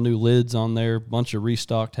got a couple new lids on there, bunch of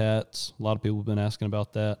restocked hats. A lot of people have been asking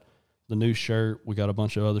about that. The new shirt, we got a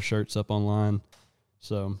bunch of other shirts up online.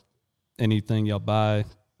 So anything y'all buy,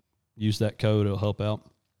 use that code, it'll help out.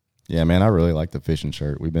 Yeah, man, I really like the fishing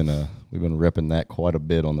shirt. We've been ripping that quite a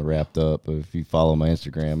bit on the Wrapped Up. If you follow my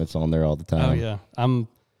Instagram, it's on there all the time. Oh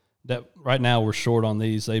yeah, right now we're short on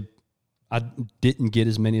these. I didn't get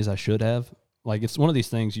as many as I should have. Like, it's one of these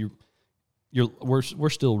things we're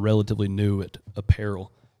still relatively new at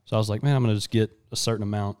apparel. So I was like, man, I'm gonna just get a certain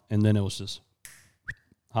amount, and then it was just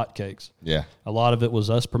hotcakes. Yeah, a lot of it was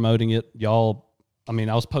us promoting it. Y'all, I mean,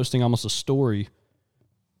 I was posting almost a story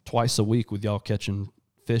twice a week with y'all catching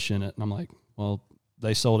fish in it, and I'm like, well,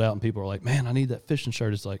 they sold out, and people are like, man, I need that fishing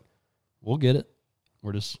shirt. It's like, we'll get it.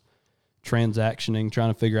 We're just transactioning,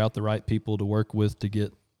 trying to figure out the right people to work with to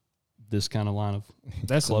get this kind of line of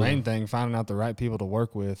That's clothing. The main thing, finding out the right people to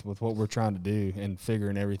work with what we're trying to do and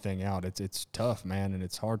figuring everything out. It's tough, man, and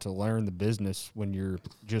it's hard to learn the business when you're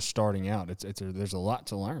just starting out. There's a lot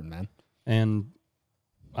to learn, man. And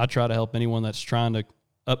I try to help anyone that's trying to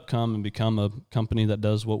upcome and become a company that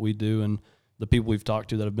does what we do. And the people we've talked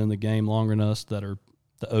to that have been in the game longer than us, that are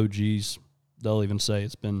the OGs, they'll even say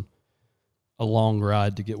it's been a long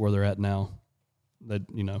ride to get where they're at now. That,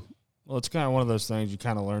 Well, it's kind of one of those things you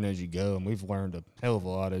kind of learn as you go, and we've learned a hell of a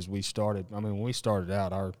lot as we started. I mean, when we started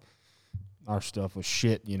out, our stuff was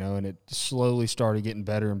shit, and it slowly started getting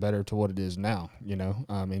better and better to what it is now,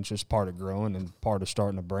 I mean, it's just part of growing and part of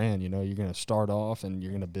starting a brand, you're going to start off and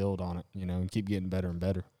you're going to build on it, and keep getting better and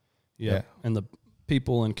better. Yeah, and the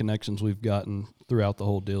people and connections we've gotten throughout the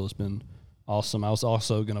whole deal has been awesome. I was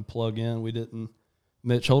also going to plug in,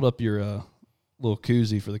 Mitch, hold up your little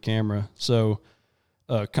koozie for the camera. So,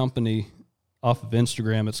 a company off of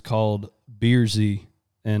Instagram, it's called Beersy,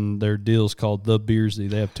 and their deal is called The Beersy.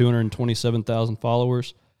 They have 227,000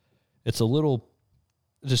 followers. It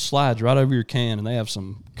just slides right over your can, and they have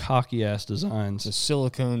some cocky-ass designs. It's a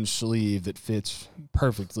silicone sleeve that fits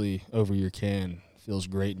perfectly over your can. Feels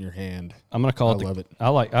great in your hand. I'm going to call it. I love it.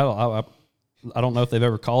 I don't know if they've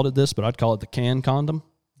ever called it this, but I'd call it the can condom.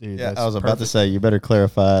 Dude, yeah, I was about to say, you better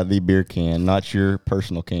clarify the beer can, not your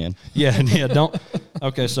personal can. Yeah, don't.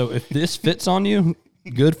 Okay, so if this fits on you,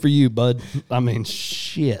 good for you, bud. I mean,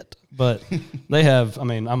 shit. But they have,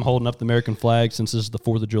 I'm holding up the American flag since this is the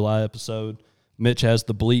 4th of July episode. Mitch has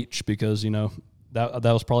the bleach because, that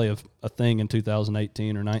was probably a thing in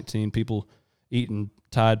 2018 or 19. People eating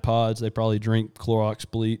Tide Pods, they probably drink Clorox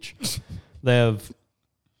bleach. They have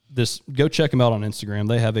go check them out on Instagram.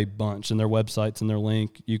 They have a bunch, and their websites and their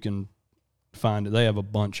link, you can find it. They have a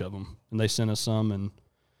bunch of them, and they sent us some, and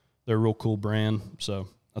they're a real cool brand. So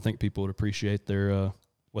I think people would appreciate their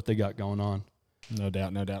what they got going on. No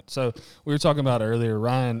doubt, no doubt. So we were talking about earlier,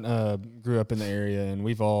 Ryan grew up in the area, and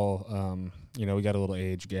we've all, we got a little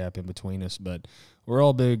age gap in between us, but we're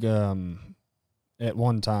all big, at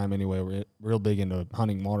one time anyway, we're real big into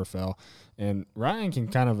hunting waterfowl. And Ryan can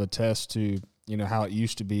kind of attest to, how it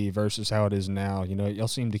used to be versus how it is now. Y'all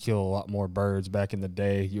seem to kill a lot more birds back in the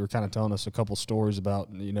day. You were kind of telling us a couple stories about,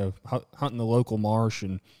 hunting the local marsh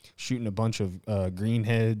and shooting a bunch of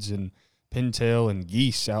greenheads and pintail and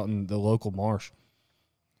geese out in the local marsh.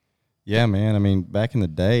 Yeah, man. I mean, back in the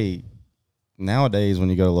day, nowadays when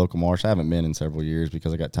you go to local marsh, I haven't been in several years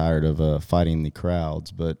because I got tired of fighting the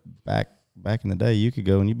crowds. But back in the day, you could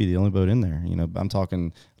go and you'd be the only boat in there. I'm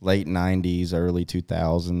talking late 90s, early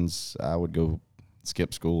 2000s. I would go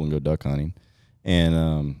skip school and go duck hunting.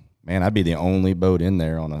 And, man, I'd be the only boat in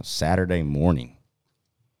there on a Saturday morning.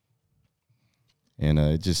 And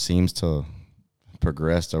it just seems to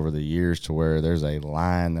progressed over the years to where there's a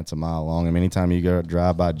line that's a mile long. I mean, anytime you go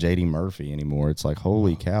drive by J.D. Murphy anymore, it's like,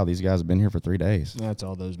 holy cow, these guys have been here for 3 days. That's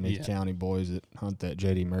all those Meade County boys that hunt that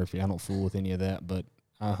J.D. Murphy. I don't fool with any of that, but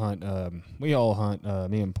I hunt. We all hunt.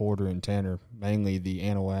 Me and Porter and Tanner, mainly the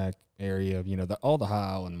Anahuac area. All the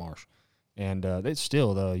High Island Marsh, and it's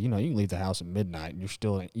still though. You can leave the house at midnight, and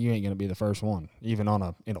you ain't gonna be the first one, even on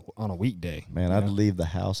a weekday. Man, I'd leave the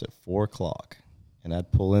house at 4 o'clock. And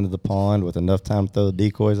I'd pull into the pond with enough time to throw the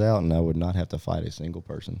decoys out, and I would not have to fight a single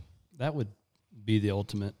person. That would be the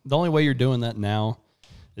ultimate. The only way you're doing that now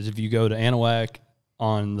is if you go to Anahuac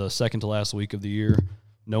on the second to last week of the year,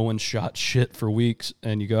 no one shot shit for weeks,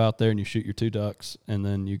 and you go out there and you shoot your 2 ducks, and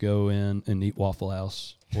then you go in and eat Waffle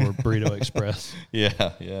House or Burrito Express.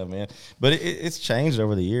 Yeah, man. But it's changed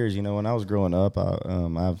over the years. When I was growing up, I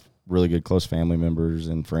have really good close family members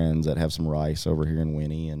and friends that have some rice over here in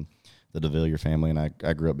Winnie, and the DeVillier family, and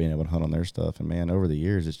I grew up being able to hunt on their stuff. And, man, over the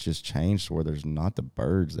years, it's just changed to where there's not the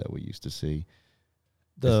birds that we used to see.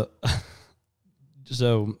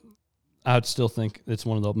 So I'd still think it's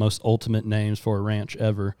one of the most ultimate names for a ranch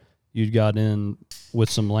ever. You got in with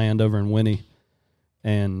some land over in Winnie,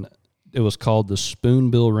 and it was called the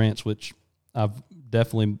Spoonbill Ranch, which I've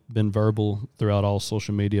definitely been verbal throughout all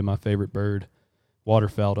social media. My favorite bird,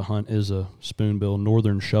 waterfowl to hunt, is a spoonbill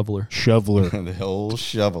northern shoveler. The old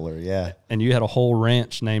shoveler, yeah. And you had a whole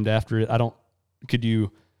ranch named after it. Could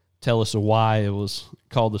you tell us why it was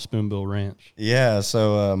called the Spoonbill Ranch? Yeah,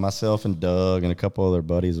 so myself and Doug and a couple other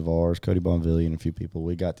buddies of ours, Cody Bonvillian and a few people,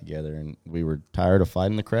 we got together and we were tired of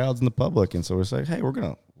fighting the crowds in the public. And so we said, hey, we're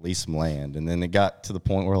going to lease some land. And then it got to the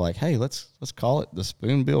point where we're like, hey, let's call it the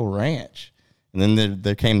Spoonbill Ranch. And then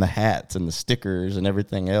there came the hats and the stickers and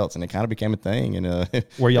everything else, and it kind of became a thing. And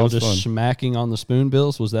were y'all just smacking on the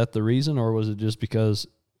spoonbills? Was that the reason, or was it just because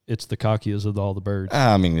it's the cockiest of all the birds?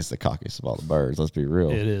 I mean, it's the cockiest of all the birds. Let's be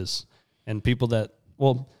real. It is. And people that,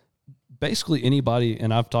 basically anybody,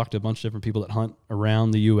 and I've talked to a bunch of different people that hunt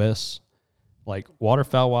around the U.S., like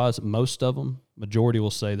waterfowl-wise, most of them, majority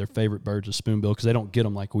will say their favorite bird's a spoonbill because they don't get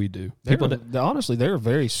them like we do. Honestly, they're a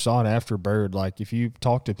very sought-after bird. Like, if you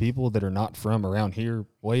talk to people that are not from around here,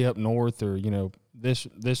 way up north, or,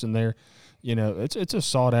 this and there, it's a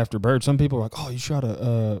sought-after bird. Some people are like, oh, you shot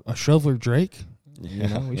a shoveler drake?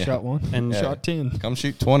 We shot one and shot 10. Come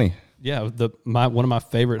shoot 20. Yeah, one of my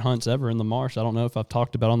favorite hunts ever in the marsh, I don't know if I've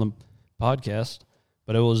talked about on the podcast,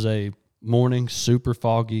 but it was a morning, super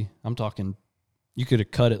foggy. I'm talking, you could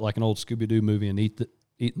have cut it like an old Scooby-Doo movie and eaten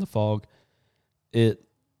the fog. It,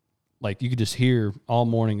 like, you could just hear all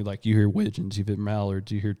morning, like, you hear widgeons, you hear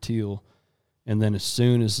mallards, you hear teal. And then as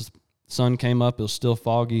soon as the sun came up, it was still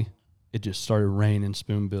foggy. It just started raining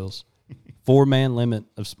spoonbills. 4-man limit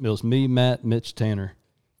of, it was me, Matt, Mitch, Tanner.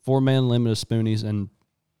 4-man limit of spoonies, and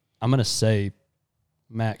I'm going to say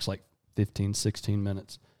max like 15, 16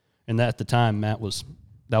 minutes. And at the time, that was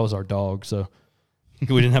our dog, so we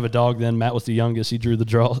didn't have a dog then. Matt was the youngest. He drew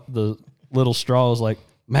the little straw. I was like,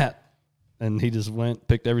 Matt. And he just went,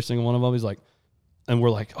 picked every single one of them. He's like, and we're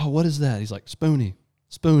like, oh, what is that? He's like, Spoonie.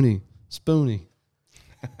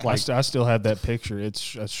 Like, I still have that picture.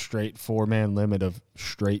 It's a straight 4-man limit of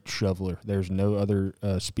straight shoveler. There's no other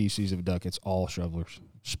species of duck. It's all shovelers,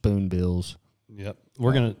 spoonbills. Yep.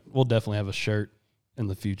 We'll definitely have a shirt in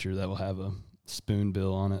the future that will have a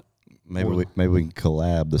spoonbill on it. Maybe we can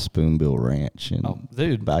collab the Spoonbill Ranch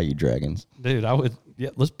and Bayou Dragons. Dude,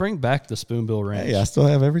 let's bring back the Spoonbill Ranch. Hey, I still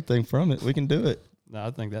have everything from it. We can do it. No,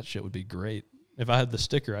 I think that shit would be great. If I had the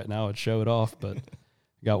sticker right now, I'd show it off, but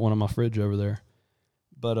I got one on my fridge over there.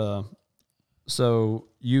 But so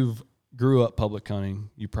you've grew up public hunting,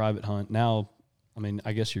 you private hunt. Now, I mean,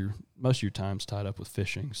 I guess most of your time's tied up with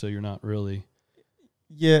fishing, so you're not really.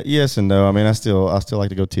 Yeah, yes and no. I mean, I still like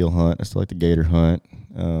to go teal hunt. I still like to gator hunt.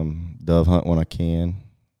 dove hunt when I can,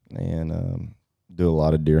 and do a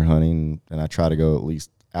lot of deer hunting. And I try to go at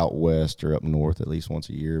least out west or up north at least once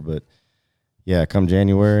a year. But, yeah, come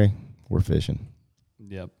January, we're fishing.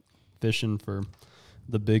 Yep, fishing for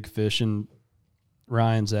the big fish. And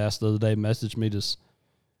Ryan's asked the other day, messaged me just,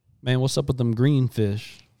 man, what's up with them green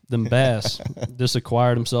fish, them bass? Just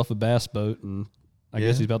acquired himself a bass boat, and I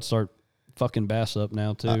guess he's about to start fucking bass up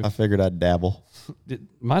now too. I figured I'd dabble.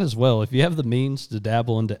 Might as well. If you have the means to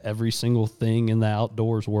dabble into every single thing in the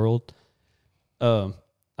outdoors world. I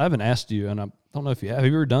haven't asked you, and I don't know if you have. Have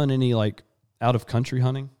you ever done any like out of country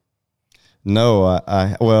hunting? No,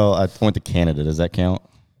 I went to Canada. Does that count?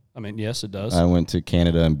 I mean, yes, it does. I went to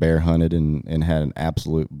Canada and bear hunted and had an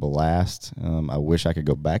absolute blast. I wish I could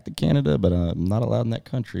go back to Canada, but I'm not allowed in that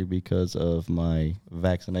country because of my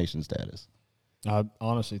vaccination status. I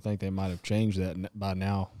honestly think they might have changed that by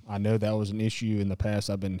now. I know that was an issue in the past.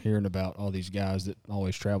 I've been hearing about all these guys that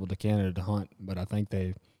always travel to Canada to hunt, but I think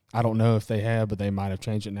I don't know if they have, but they might have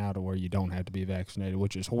changed it now to where you don't have to be vaccinated,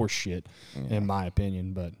 which is horse shit, in my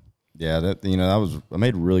opinion. But yeah, I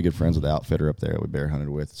made really good friends with the outfitter up there that we bear hunted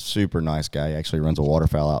with. Super nice guy. He actually runs a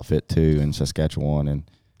waterfowl outfit too in Saskatchewan, and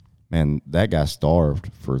man, that guy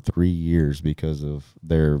starved for 3 years because of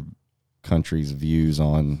their country's views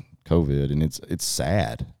on COVID, and it's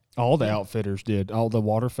sad. All the outfitters did. All the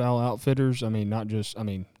waterfowl outfitters. I mean,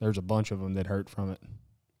 there's a bunch of them that hurt from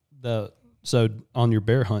it. So on your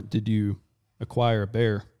bear hunt, did you acquire a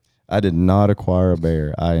bear? I did not acquire a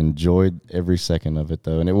bear. I enjoyed every second of it,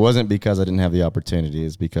 though. And it wasn't because I didn't have the opportunity.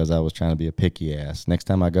 It's because I was trying to be a picky ass. Next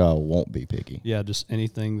time I go, I won't be picky. Yeah, just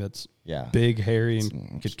anything that's big, hairy,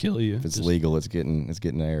 and could kill you. If it's legal, it's getting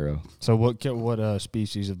an arrow. So what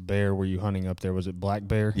species of bear were you hunting up there? Was it black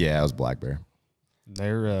bear? Yeah, it was black bear.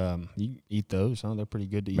 They're you eat those, huh? They're pretty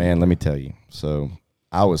good to eat. Man, let me tell you. So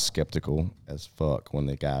I was skeptical as fuck when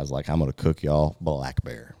the guy's like, I'm going to cook y'all black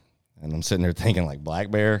bear. And I'm sitting there thinking, like, black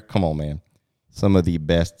bear? Come on, man. Some of the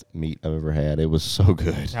best meat I've ever had. It was so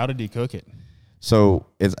good. How did he cook it? So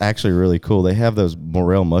it's actually really cool. They have those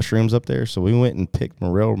morel mushrooms up there. So we went and picked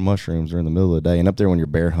morel mushrooms during the middle of the day. And up there when you're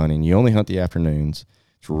bear hunting, you only hunt the afternoons.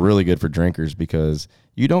 It's really good for drinkers because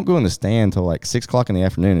you don't go in the stand till like 6 o'clock in the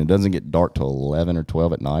afternoon. It doesn't get dark till 11 or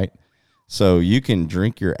 12 at night. So you can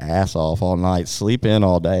drink your ass off all night, sleep in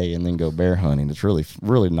all day, and then go bear hunting. It's really,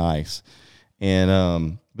 really nice.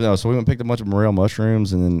 And so we went and picked a bunch of morel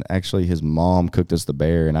mushrooms, and then actually his mom cooked us the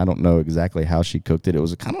bear, and I don't know exactly how she cooked it. It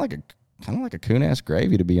was kind of like a coon-ass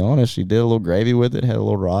gravy, to be honest. She did a little gravy with it, had a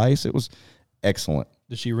little rice. It was excellent.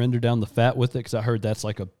 Did she render down the fat with it? Because I heard that's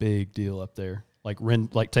like a big deal up there.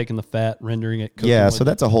 Like taking the fat, rendering it. Yeah, so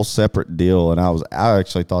that's a whole separate deal, and I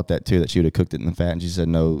actually thought that too, that she would have cooked it in the fat, and she said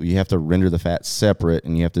no, you have to render the fat separate,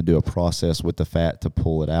 and you have to do a process with the fat to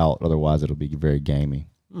pull it out. Otherwise, it'll be very gamey.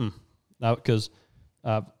 Now, because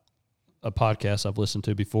a podcast I've listened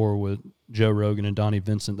to before with Joe Rogan and Donnie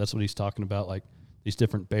Vincent, that's what he's talking about, like these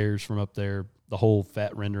different bears from up there, the whole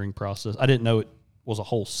fat rendering process. I didn't know it was a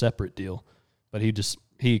whole separate deal, but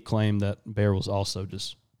he claimed that bear was also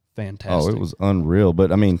just fantastic. Oh, it was unreal.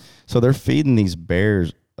 But, I mean, so they're feeding these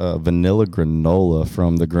bears vanilla granola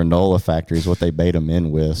from the granola factory is what they bait them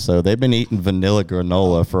in with. So they've been eating vanilla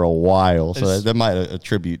granola for a while. So that might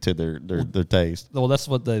attribute to their taste. Well, that's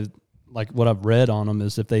what what I've read on them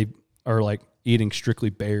is if they are like eating strictly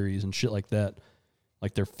berries and shit like that,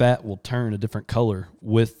 like their fat will turn a different color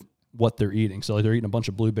with what they're eating. So like they're eating a bunch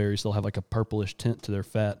of blueberries, they'll have like a purplish tint to their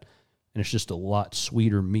fat, and it's just a lot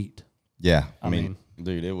sweeter meat. Yeah, I mean,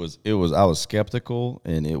 dude, it was. I was skeptical,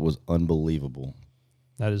 and it was unbelievable.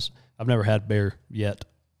 I've never had bear yet.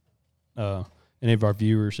 Any of our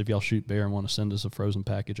viewers, if y'all shoot bear and want to send us a frozen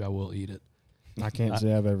package, I will eat it. I can't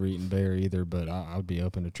say I've ever eaten bear either, but I would be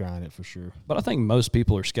open to trying it for sure. But I think most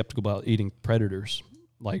people are skeptical about eating predators,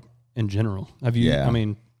 like in general. Have you? Yeah. I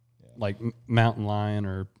mean, like mountain lion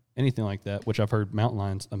or anything like that, which I've heard mountain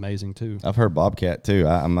lion's amazing too. I've heard bobcat too.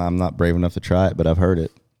 I'm not brave enough to try it, but I've heard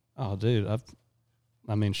it. Oh, dude,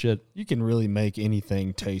 I mean, shit. You can really make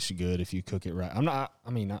anything taste good if you cook it right.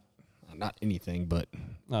 Not anything, but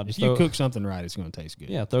if you cook something right, it's going to taste good.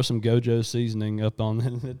 Yeah, throw some Gojo seasoning up on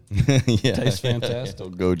it. Yeah. Tastes fantastic.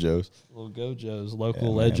 Little Gojos. Little Gojos,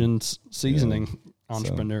 local legends seasoning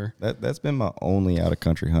entrepreneur. So that's been my only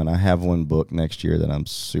out-of-country hunt. I have one booked next year that I'm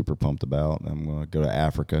super pumped about. I'm going to go to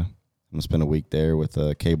Africa. I'm going to spend a week there with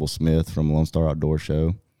Cable Smith from Lone Star Outdoor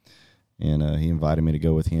Show. And he invited me to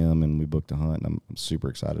go with him, and we booked a hunt, and I'm super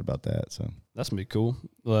excited about that. So that's going to be cool.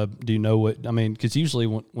 Do you know what – I mean, because usually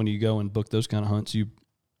when you go and book those kind of hunts, you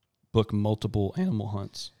book multiple animal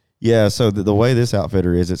hunts. Yeah, so the way this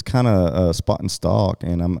outfitter is, it's kind of spot and stalk,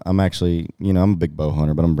 and I'm actually, I'm a big bow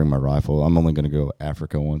hunter, but I'm going to bring my rifle. I'm only going to go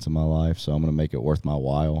Africa once in my life, so I'm going to make it worth my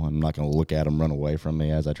while. I'm not going to look at them run away from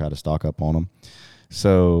me as I try to stalk up on them.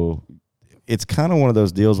 So it's kind of one of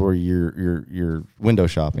those deals where you're window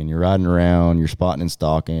shopping. You're riding around, you're spotting and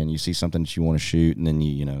stalking, you see something that you want to shoot, and then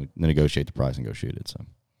you negotiate the price and go shoot it. So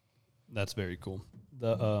that's very cool.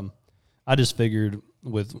 I just figured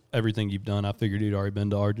with everything you've done, I figured you'd already been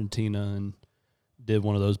to Argentina and did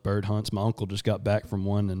one of those bird hunts. My uncle just got back from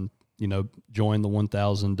one and, joined the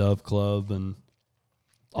 1,000 Dove Club and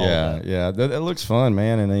all of that. Yeah, that looks fun,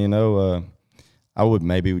 man. And, I would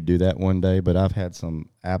maybe do that one day, but I've had some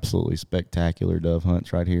absolutely spectacular dove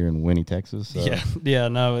hunts right here in Winnie, Texas. So. Yeah,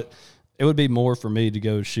 no, it would be more for me to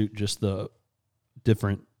go shoot just the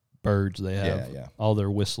different birds they have, all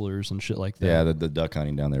their whistlers and shit like that. Yeah, the duck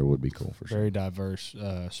hunting down there would be cool for sure. Very diverse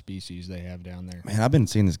species they have down there. Man, I've been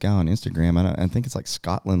seeing this guy on Instagram. I think it's like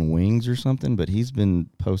Scotland Wings or something, but he's been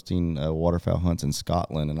posting waterfowl hunts in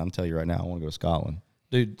Scotland, and I'm telling you right now, I want to go to Scotland.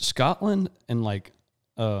 Dude, Scotland and like,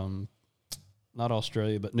 not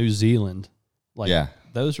Australia, but New Zealand,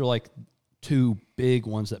 those are like two big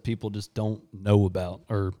ones that people just don't know about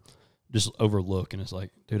or just overlook, and it's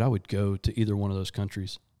like, dude, I would go to either one of those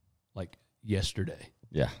countries like yesterday.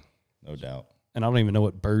 Yeah, no doubt. And I don't even know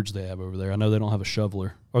what birds they have over there. I know they don't have a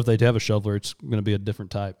shoveler. Or if they do have a shoveler, it's going to be a different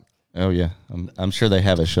type. Oh, yeah. I'm sure they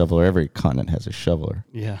have a shoveler. Every continent has a shoveler.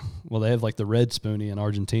 Yeah. Well, they have like the red spoony in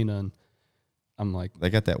Argentina, and I'm like... They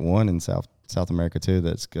got that one in South America, too,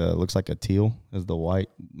 that's looks like a teal. Has the white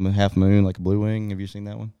half moon, like a blue wing. Have you seen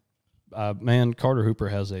that one? Man, Carter Hooper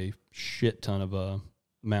has a shit ton of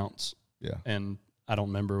mounts. Yeah. And I don't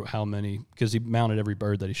remember how many, because he mounted every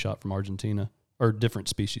bird that he shot from Argentina, or different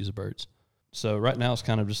species of birds. So right now it's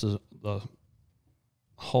kind of just a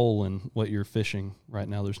hole in what you're fishing right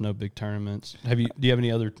now. There's no big tournaments. Do you have any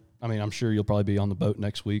other? I mean, I'm sure you'll probably be on the boat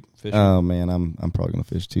next week fishing. Oh man, I'm probably gonna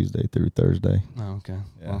fish Tuesday through Thursday. Oh, okay.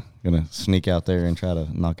 Yeah, well, gonna sneak out there and try to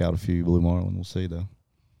knock out a few blue marlin. We'll see though.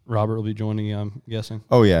 Robert will be joining you, I'm guessing.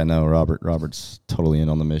 Oh yeah, no, Robert's totally in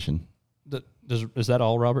on the mission. Is that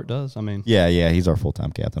all Robert does? I mean, yeah, he's our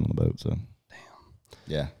full-time captain on the boat. So, damn.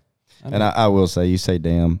 Yeah, and I will say, you say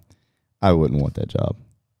damn, I wouldn't want that job.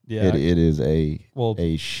 Yeah, it is a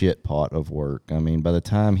shit pot of work. I mean, by the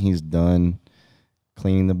time he's done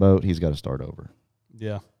cleaning the boat, he's got to start over.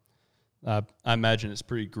 Yeah, I imagine it's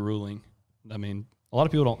pretty grueling. I mean, a lot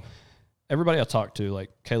of people don't. Everybody I talk to, like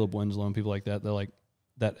Caleb Winslow and people like that, they're like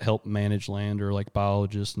that help manage land or like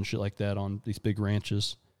biologists and shit like that on these big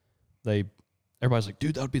ranches. Everybody's like,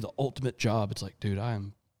 dude, that would be the ultimate job. It's like, dude,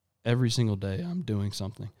 every single day I'm doing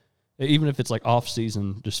something. Even if it's like off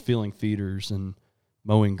season, just filling feeders and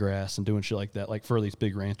mowing grass and doing shit like that, like for these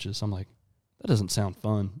big ranches. I'm like, that doesn't sound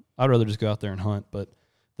fun. I'd rather just go out there and hunt. But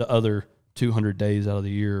the other 200 days out of the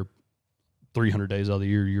year, 300 days out of the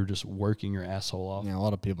year, you're just working your asshole off. Yeah, a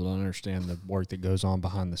lot of people don't understand the work that goes on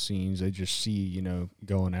behind the scenes. They just see,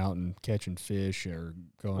 going out and catching fish or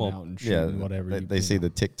going out and shooting whatever. They see the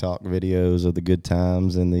TikTok videos of the good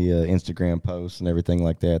times and the Instagram posts and everything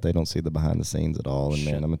like that. They don't see the behind the scenes at all. And,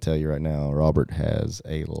 man, I'm going to tell you right now, Robert has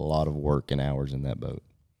a lot of work and hours in that boat.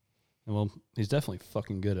 Well, he's definitely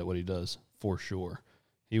fucking good at what he does, for sure.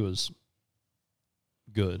 He was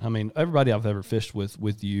good. I mean, everybody I've ever fished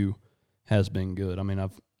with you has been good. I mean,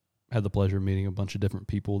 I've had the pleasure of meeting a bunch of different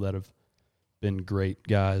people that have been great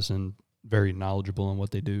guys and very knowledgeable in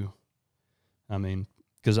what they do. I mean,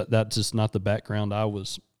 because that's just not the background I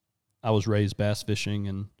was raised bass fishing,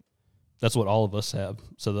 and that's what all of us have.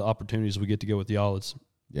 So the opportunities we get to go with y'all, it's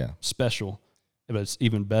special, but it's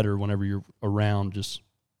even better whenever you're around just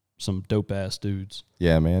some dope-ass dudes.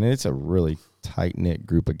 Yeah, man, it's a really tight-knit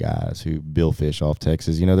group of guys who billfish off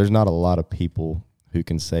Texas. There's not a lot of people who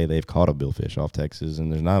can say they've caught a billfish off Texas, and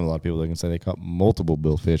there's not a lot of people that can say they caught multiple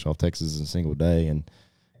billfish off Texas in a single day. And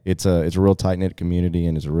it's a real tight-knit community,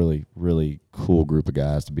 and it's a really, really cool group of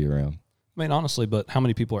guys to be around. I mean, honestly, but how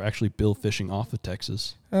many people are actually bill fishing off of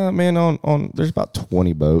Texas? Man, on there's about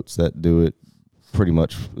 20 boats that do it pretty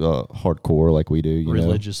much hardcore like we do.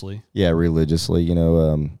 Religiously. Yeah, religiously.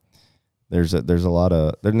 There's a lot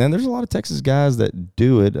of Texas guys that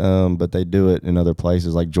do it, but they do it in other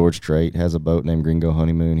places. Like George Strait has a boat named Gringo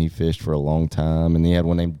Honeymoon. He fished for a long time, and he had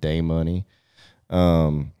one named Day Money.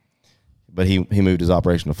 But he moved his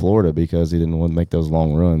operation to Florida because he didn't want to make those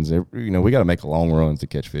long runs. We got to make long runs to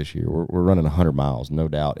catch fish here. We're running 100 miles, no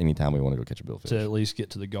doubt, anytime we want to go catch a billfish. To at least get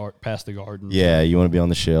to the past the garden. Yeah, you want to be on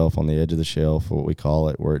the shelf, on the edge of the shelf, what we call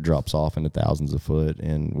it, where it drops off into thousands of foot,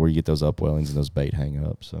 and where you get those upwellings and those bait hang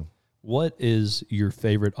up. So, what is your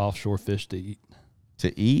favorite offshore fish to eat?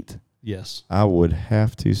 To eat? Yes. I would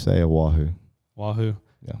have to say a wahoo. Wahoo.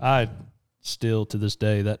 Yeah. I still, to this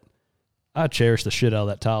day, that I cherish the shit out of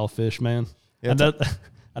that tile fish, man. Yeah,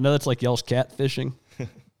 I know that's like y'all's catfishing,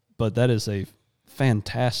 but that is a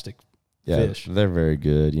fantastic fish. They're very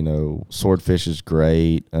good. You know, swordfish is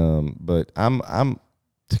great, but I'm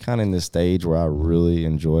kind of in this stage where I really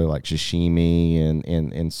enjoy like sashimi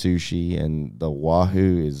and sushi, and the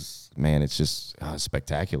wahoo is, man, it's just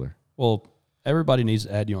spectacular. Well, everybody needs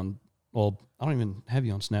to add you on. Well, I don't even have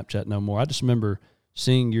you on Snapchat no more. I just remember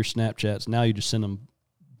seeing your Snapchats. Now you just send them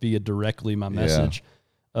via directly my message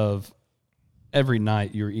of every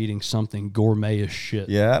night you're eating something gourmet as shit.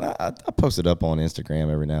 Yeah, and I post it up on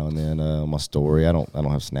Instagram every now and then on my story. I don't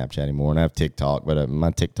have Snapchat anymore, and I have TikTok, but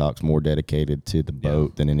my TikTok's more dedicated to the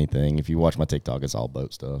boat than anything. If you watch my TikTok, it's all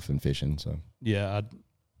boat stuff and fishing. So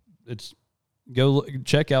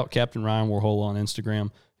check out Captain Ryan Warhola on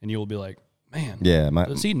Instagram, and you will be like, man,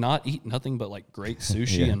 does he not eat nothing but like great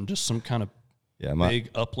sushi and just some kind of big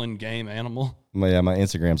upland game animal? My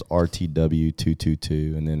Instagram's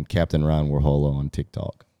RTW222, and then Captain Ryan Warhola on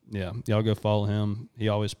TikTok. Yeah, y'all go follow him. He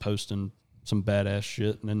always posting some badass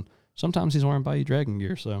shit, and then sometimes he's wearing Bayou Dragon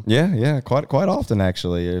gear. So quite often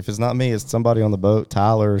actually. If it's not me, it's somebody on the boat,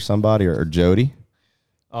 Tyler or somebody, or Jody.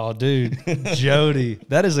 Oh, dude, Jody,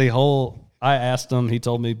 that is a whole. I asked him, he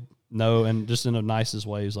told me no, and just in the nicest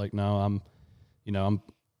way, he's like, no,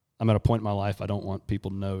 I'm at a point in my life I don't want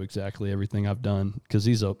people to know exactly everything I've done, because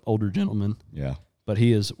he's an older gentleman. Yeah. But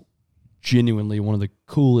he is genuinely one of the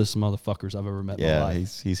coolest motherfuckers I've ever met in my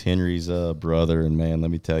life. He's Henry's brother, and man,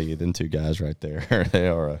 let me tell you, them two guys right there, they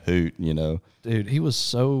are a hoot, you know. Dude, he was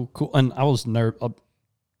so cool. And I was nervous.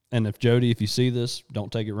 And if Jody, if you see this,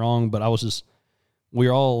 don't take it wrong, but we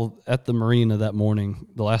were all at the marina that morning,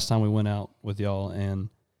 the last time we went out with y'all, and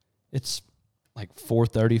it's like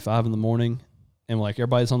 4:35 in the morning. And like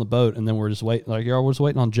everybody's on the boat, and then we're just waiting. Like y'all was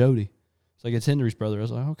waiting on Jody. It's like, it's Henry's brother. I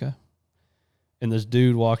was like, okay. And this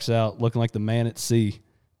dude walks out looking like the man at sea,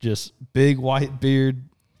 just big white beard,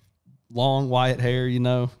 long white hair,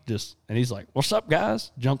 and he's like, "What's up,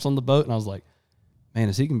 guys?" Jumps on the boat, and I was like, "Man,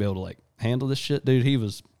 is he gonna be able to like handle this shit, dude?" He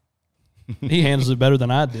handles it better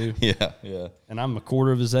than I do. Yeah. And I'm a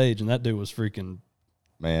quarter of his age, and that dude was freaking.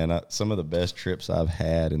 Man, some of the best trips I've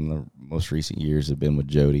had in the most recent years have been with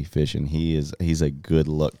Jody fishing. He's a good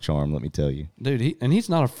luck charm, let me tell you. Dude, he's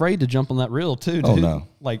not afraid to jump on that reel too, dude. Oh, no.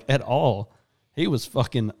 Like, at all. He was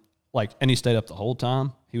fucking, like, and he stayed up the whole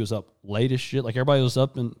time. He was up late as shit. Like, everybody was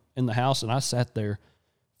up in the house, and I sat there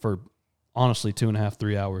for, honestly, 2.5,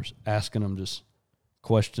 3 hours asking him just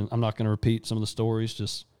questions. I'm not going to repeat some of the stories,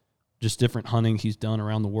 just different hunting he's done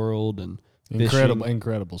around the world and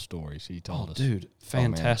Incredible stories he told us. Dude,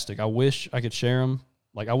 fantastic. I wish I could share them.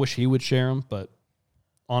 Like, I wish he would share them, but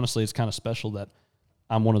honestly, it's kind of special that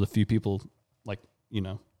I'm one of the few people, like,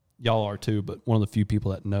 y'all are too, but one of the few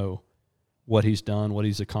people that know what he's done, what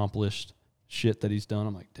he's accomplished, shit that he's done.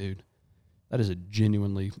 I'm like, dude, that is a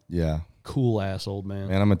genuinely cool ass old man.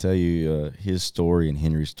 Man, I'm gonna tell you, his story and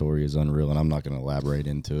Henry's story is unreal, and I'm not gonna elaborate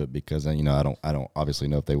into it because I don't obviously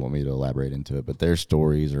know if they want me to elaborate into it, but their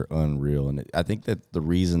stories are unreal, and I think that the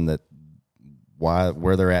reason that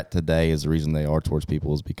where they're at today is the reason they are towards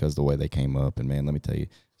people is because the way they came up. And man, let me tell you,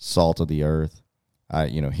 salt of the earth.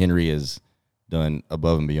 Henry has done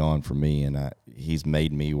above and beyond for me, and he's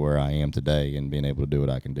made me where I am today and being able to do what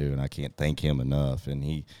I can do, and I can't thank him enough. And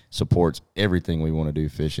he supports everything we want to do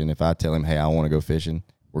fishing. If I tell him, hey, I want to go fishing,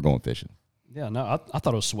 we're going fishing. Yeah, no, I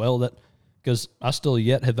thought it was swell that, because I still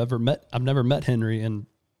yet have I've never met Henry, and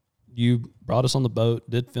you brought us on the boat,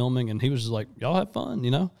 did filming, and he was just like, y'all have fun,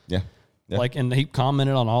 Yeah. Like, and he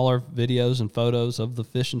commented on all our videos and photos of the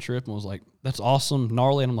fishing trip and was like, that's awesome,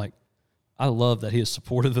 gnarly. And I'm like, I love that he is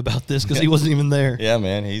supportive about this, because he wasn't even there. Yeah,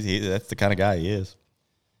 man, that's the kind of guy he is.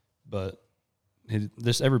 But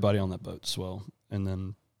everybody on that boat swell. And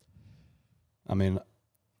then, and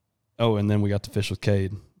then we got to fish with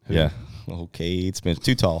Cade. Cade Spence,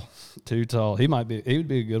 too tall. Too tall. He would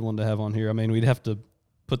be a good one to have on here. We'd have to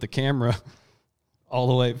put the camera all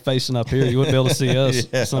the way facing up here. You wouldn't be able to see us.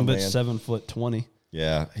 Some bitch 7'20".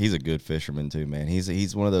 Yeah, he's a good fisherman too, man.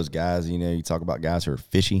 He's one of those guys, you talk about guys who are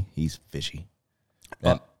fishy. He's fishy.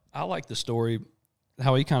 I like the story,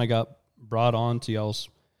 how he kind of got brought on to y'all's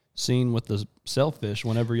scene with the sailfish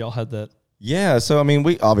whenever y'all had that. Yeah, so,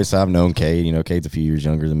 I've known Cade. Cade's a few years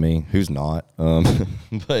younger than me. Who's not?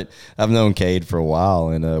 But I've known Cade for a while,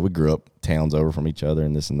 and we grew up towns over from each other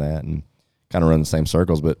and this and that, and kind of run the same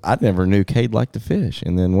circles. But I never knew Cade liked to fish.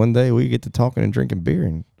 And then one day we get to talking and drinking beer,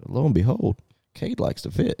 and lo and behold, Cade likes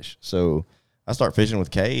to fish. So I start fishing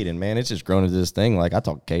with Cade, and man, it's just grown into this thing. Like I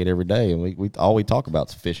talk to Cade every day, and we all we talk about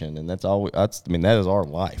is fishing, and that's all. That is our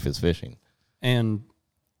life is fishing. And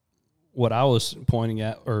what I was pointing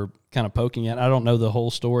at or kind of poking at, I don't know the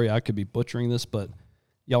whole story. I could be butchering this, but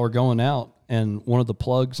y'all were going out, and one of the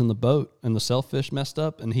plugs in the boat and the sailfish messed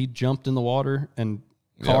up, and he jumped in the water and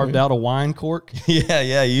carved out a wine cork.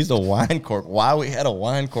 Yeah, he used a wine cork. Why we had a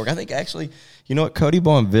wine cork? I think actually, you know what? Cody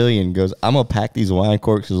Bonvillian goes, I'm going to pack these wine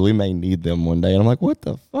corks because we may need them one day. And I'm like, what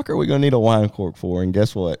the fuck are we going to need a wine cork for? And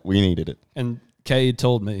guess what? We needed it. And Cade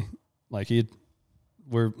told me, like,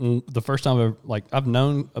 we're the first time I've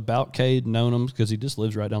known about Cade, known him because he just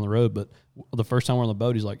lives right down the road. But the first time we're on the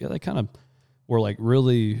boat, he's like, yeah, they kind of were like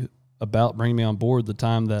really about bringing me on board the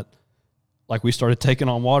time that like we started taking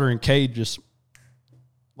on water, and Cade just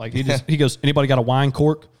like he goes, anybody got a wine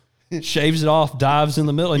cork? Shaves it off, dives in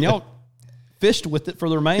the middle, and y'all fished with it for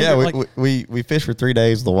the remainder. Yeah, we fished for 3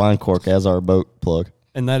 days with the wine cork as our boat plug.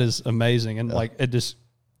 And that is amazing. And like it just,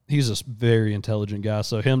 he's a very intelligent guy.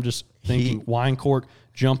 So him just thinking wine cork,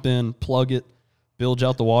 jump in, plug it, bilge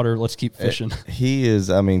out the water, let's keep fishing. He is,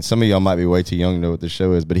 I mean, some of y'all might be way too young to know what the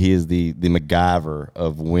show is, but he is the MacGyver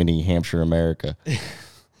of Winnie, Hampshire, America.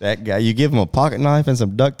 That guy, you give him a pocket knife and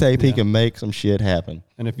some duct tape, he can make some shit happen.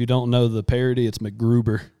 And if you don't know the parody, it's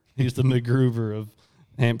MacGruber. He's the MacGruber of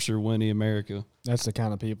Hampshire, Winnie, America. That's the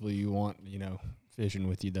kind of people you want, fishing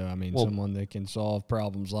with you, though. I mean, someone that can solve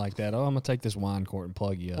problems like that. Oh, I'm going to take this wine cork and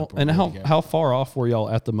plug you up. And how far off were y'all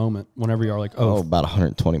at the moment whenever y'all like, about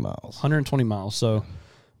 120 miles. 120 miles. So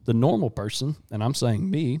the normal person, and I'm saying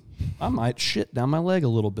me, I might shit down my leg a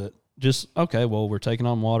little bit. Just, okay, well, we're taking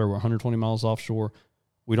on water. We're 120 miles offshore.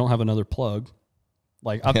 We don't have another plug.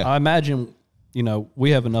 Like, I imagine,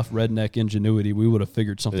 we have enough redneck ingenuity. We would have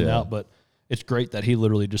figured something out, but it's great that he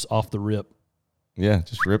literally just off the rip. Yeah,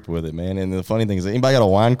 just ripped with it, man. And the funny thing is, anybody got a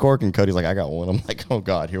wine cork? And Cody's like, I got one. I'm like, oh,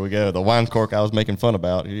 God, here we go. The wine cork I was making fun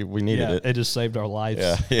about. We needed it. It just saved our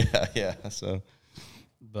lives. Yeah. So,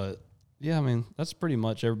 but, yeah, I mean, that's pretty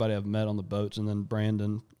much everybody I've met on the boats. And then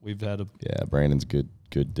Brandon, we've had Brandon's good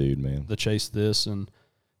dude, man. The Chase This, and,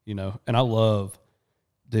 and I love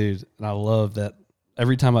that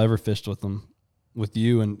every time I ever fished with him, with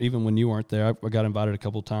you, and even when you weren't there, I got invited a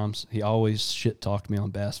couple of times. He always shit talked me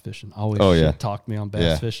on bass fishing. Shit talked me on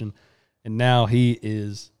bass fishing, and now he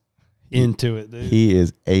is into it, dude. He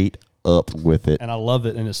is ate up with it, and I love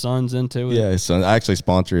it. And his son's into it. Yeah, his son. I actually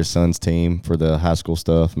sponsor his son's team for the high school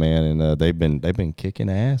stuff, man. And they've been kicking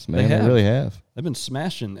ass, man. They really have. They've been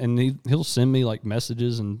smashing, and he'll send me like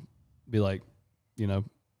messages and be like,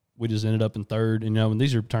 we just ended up in third, and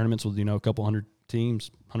these are tournaments with a couple hundred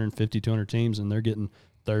teams, 150, 200 teams, and they're getting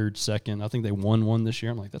third, second. I think they won one this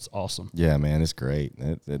year. I'm like, that's awesome. Yeah, man, it's great.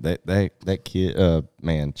 That kid,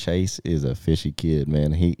 man, Chase is a fishy kid,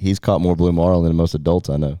 man. He's caught more blue marlin than most adults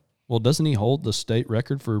I know. Well, doesn't he hold the state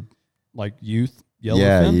record for like youth yellowfin?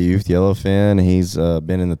 Yeah, youth yellowfin. He's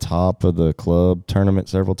been in the top of the club tournament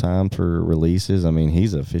several times for releases. I mean,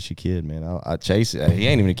 he's a fishy kid, man. Chase, he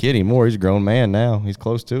ain't even a kid anymore. He's a grown man now. He's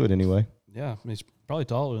close to it anyway. Yeah, he's probably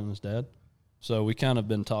taller than his dad. So we kind of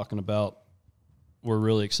been talking about, we're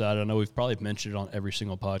really excited. I know we've probably mentioned it on every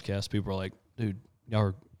single podcast. People are like, dude, y'all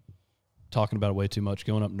are talking about it way too much,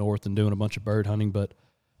 going up north and doing a bunch of bird hunting. But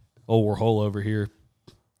old Warhola over here,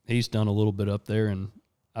 he's done a little bit up there. And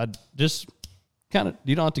I just kind of,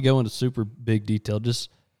 you don't have to go into super big detail.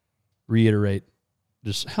 Just reiterate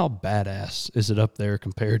just how badass is it up there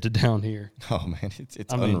compared to down here. Oh, man, it's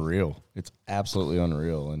unreal. It's absolutely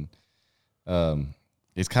unreal. And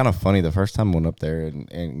it's kind of funny. The first time I went up there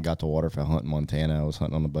and got to waterfowl hunt in Montana, I was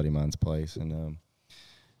hunting on a buddy of mine's place, and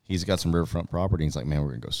he's got some riverfront property. He's like, man, we're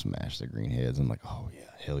going to go smash the greenheads. I'm like, oh, yeah,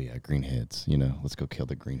 hell yeah, greenheads. Let's go kill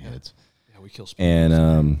the greenheads. Yeah, we kill some. And,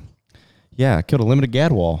 I killed a limited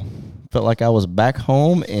gadwall. Felt like I was back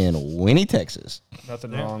home in Winnie, Texas.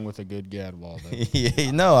 Nothing wrong with a good gadwall, though.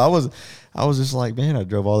 Yeah, no, I was just like, man, I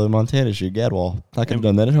drove all the way to Montana to shoot gadwall. I could have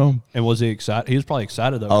done that at home. And was he excited? He was probably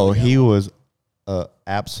excited, though. Oh, he was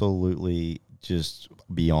absolutely just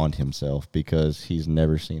beyond himself because he's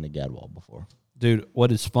never seen a gadwall before. Dude,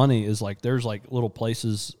 what is funny is like there's like little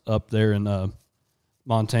places up there in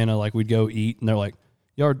Montana, like we'd go eat, and they're like,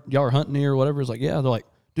 y'all are hunting here or whatever. It's like, yeah. They're like,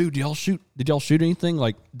 dude, did y'all shoot anything?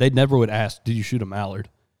 Like they never would ask, did you shoot a mallard?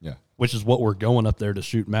 Yeah. Which is what we're going up there to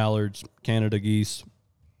shoot: mallards, Canada geese,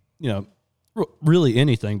 really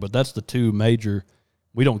anything. But that's the two major.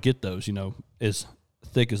 We don't get those, as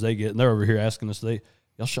thick as they get, and they're over here asking us,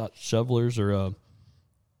 y'all shot shovelers or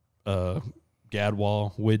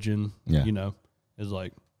gadwall, widgeon, is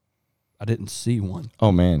like, I didn't see one.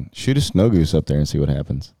 Oh man, shoot a snow goose up there and see what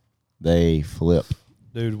happens. They flip.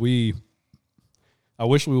 Dude, we I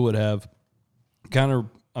wish we would have kind of,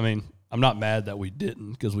 I mean, I'm not mad that we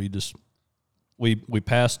didn't because we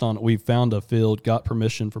passed on, we found a field, got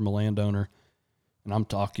permission from a landowner, and I'm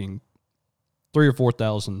talking 3,000 or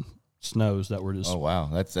 4,000 snows that were just. Oh, wow.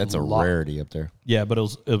 That's a rarity up there. Yeah, but it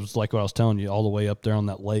was like what I was telling you, all the way up there on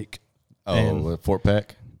that lake. Oh, and, Fort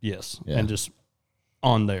Peck? Yes. Yeah. And just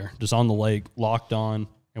on there, just on the lake, locked on.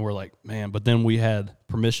 And we're like, man, but then we had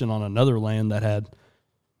permission on another land that had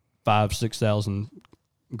 5,000-6,000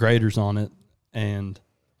 graders on it. And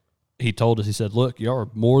he told us, he said, look, y'all are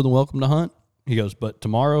more than welcome to hunt. He goes, but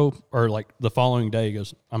tomorrow or like the following day, he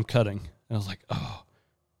goes, I'm cutting. And I was like, oh,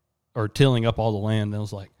 or tilling up all the land. And I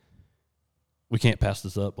was like, we can't pass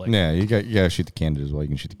this up. Like, yeah, you got to shoot the Canadas while you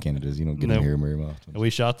can shoot the Canadas. You don't get them here very often. And we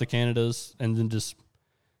shot the Canadas and then just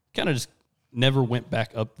kind of just never went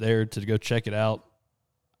back up there to go check it out.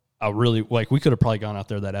 I really, like, we could have probably gone out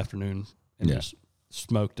there that afternoon and just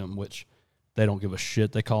smoked them, which they don't give a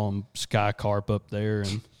shit. They call them sky carp up there.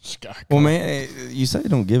 And sky carp. Well, man, you say they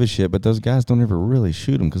don't give a shit, but those guys don't ever really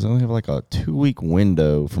shoot them because they only have like a 2-week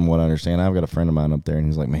window from what I understand. I've got a friend of mine up there, and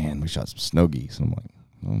he's like, man, we shot some snow geese. And I'm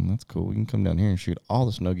like, oh, that's cool. You can come down here and shoot all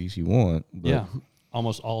the snow geese you want. But yeah,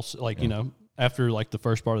 almost all, like, you know, after like the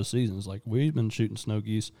first part of the season, it's like we've been shooting snow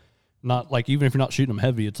geese. Not like, even if you're not shooting them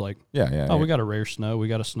heavy, it's like, we got a rare snow. We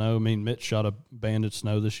got a snow. I mean, Mitch shot a banded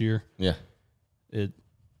snow this year. Yeah.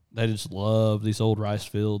 They just love these old rice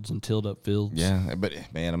fields and tilled up fields. Yeah, but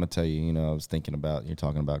man, I'm gonna tell you, I was thinking about, you're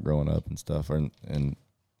talking about growing up and stuff, and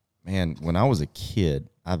man, when I was a kid,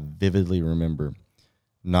 I vividly remember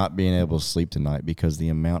not being able to sleep tonight because the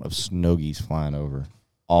amount of snow geese flying over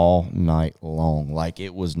all night long, like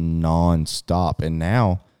it was nonstop. And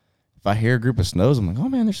now, if I hear a group of snows, I'm like, oh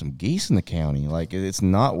man, there's some geese in the county. Like, it's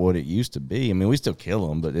not what it used to be. I mean, we still kill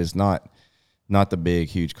them, but it's not the big,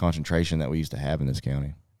 huge concentration that we used to have in this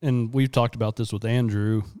county. And we've talked about this with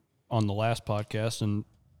Andrew on the last podcast, and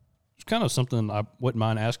it's kind of something I wouldn't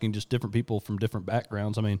mind asking just different people from different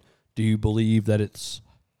backgrounds. I mean, do you believe that it's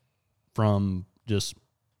from just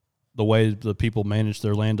the way the people manage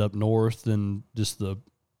their land up north and just the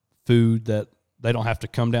food that they don't have to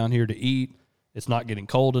come down here to eat? It's not getting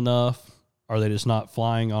cold enough? Are they just not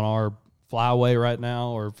flying on our flyway right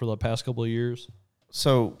now or for the past couple of years?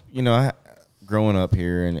 So, growing up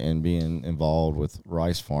here and being involved with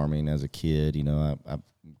rice farming as a kid, I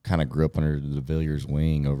kind of grew up under the Villiers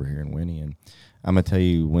wing over here in Winnie. And I'm going to tell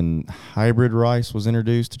you, when hybrid rice was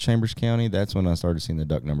introduced to Chambers County, that's when I started seeing the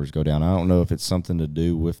duck numbers go down. I don't know if it's something to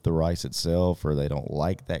do with the rice itself, or they don't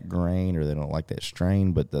like that grain, or they don't like that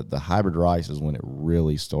strain, but the hybrid rice is when it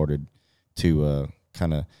really started to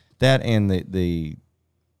kind of that, and the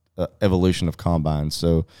evolution of combines.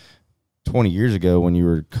 So 20 years ago, when you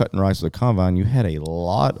were cutting rice with a combine, you had a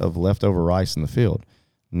lot of leftover rice in the field.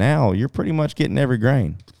 Now you're pretty much getting every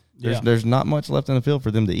grain. There's not much left in the field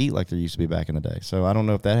for them to eat like there used to be back in the day. So I don't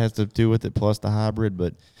know if that has to do with it, plus the hybrid.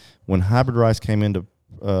 But when hybrid rice came into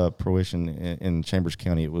fruition in Chambers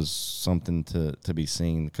County, it was something to be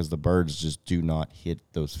seen, because the birds just do not hit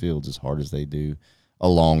those fields as hard as they do a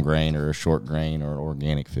long grain or a short grain or an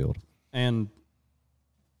organic field. And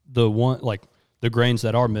the grains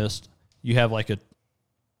that are missed, you have like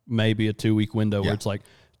maybe a 2-week window where it's like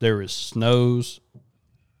there is snows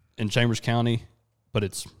in Chambers County, but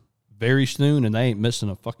it's very soon and they ain't missing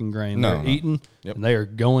a fucking grain. They're eating and they are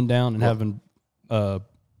going down and having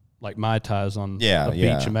like Mai Tais on a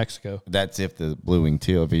beach in Mexico. That's if the blue-winged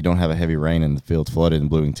teal, if you don't have a heavy rain and the field's flooded, and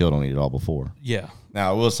blue-winged teal don't eat it all before. Yeah.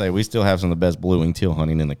 Now, I will say we still have some of the best blue-winged teal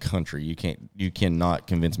hunting in the country. You cannot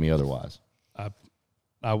convince me otherwise.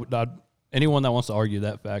 Anyone that wants to argue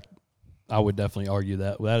that fact, I would definitely argue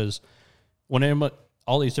that. That is, when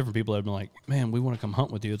all these different people have been like, man, we want to come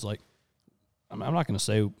hunt with you. It's like, I'm not going to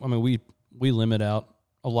say, I mean, we limit out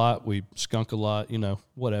a lot. We skunk a lot,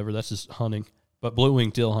 whatever. That's just hunting. But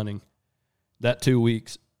blue-winged teal hunting, that 2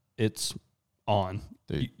 weeks, it's on.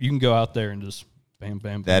 Dude, you can go out there and just bam,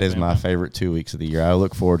 bam, bam. That is my favorite 2 weeks of the year. I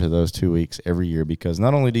look forward to those 2 weeks every year, because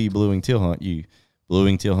not only do you blue-winged teal hunt, you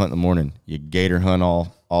blue-winged teal hunt in the morning, you gator hunt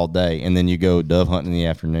all day, and then you go dove hunting in the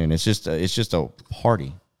afternoon. It's just a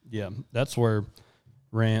party. Yeah, that's where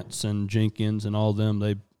Rance and Jenkins and all them,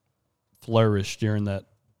 they flourish during that,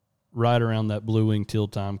 right around that blue-winged teal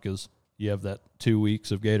time, because you have that 2 weeks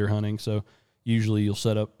of gator hunting. So usually you'll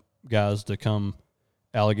set up guys to come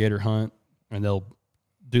alligator hunt, and they'll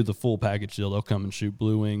do the full package deal. They'll come and shoot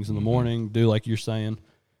blue wings in the morning, do like you're saying.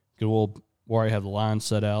 We'll already have the line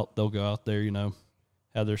set out. They'll go out there,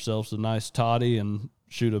 have themselves a nice toddy and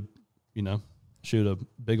shoot a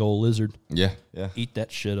big old lizard. Yeah. Eat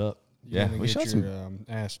that shit up. Yeah, we get your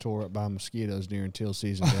ass tore up by mosquitoes during teal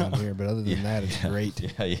season down here, but other than that, it's great.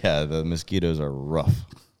 Yeah, the mosquitoes are rough.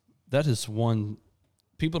 That is one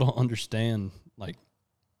people don't understand, like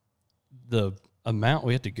the amount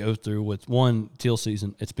we have to go through with one teal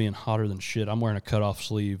season. It's being hotter than shit. I'm wearing a cutoff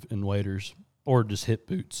sleeve and waders or just hip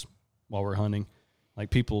boots while we're hunting. Like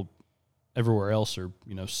people everywhere else are,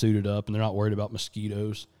 suited up and they're not worried about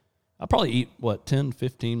mosquitoes. I probably eat 10,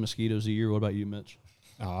 15 mosquitoes a year. What about you, Mitch?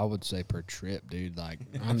 Oh, I would say per trip, dude. Like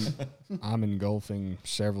I'm engulfing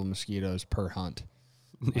several mosquitoes per hunt.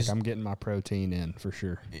 Like I'm getting my protein in for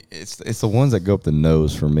sure. It's the ones that go up the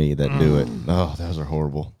nose for me that do it. Oh, those are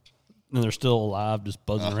horrible. And they're still alive, just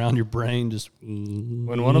buzzing around your brain. Just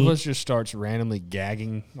when one of us just starts randomly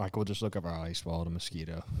gagging, like we'll just look up, he swallowed a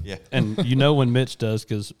mosquito. Yeah, and when Mitch does,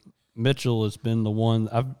 because Mitchell has been the one.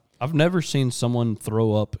 I've never seen someone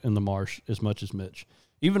throw up in the marsh as much as Mitch.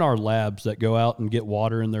 Even our labs that go out and get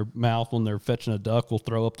water in their mouth when they're fetching a duck will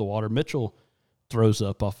throw up the water. Mitchell throws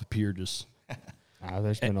up off a pier just.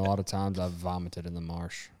 There's been a lot of times I've vomited in the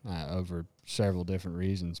marsh over several different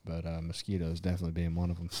reasons, but mosquitoes definitely being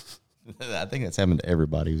one of them. I think that's happened to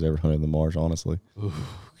everybody who's ever hunted in the marsh, honestly. Ooh,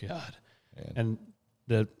 God. Man.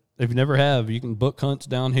 And if you never have, you can book hunts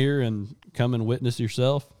down here and come and witness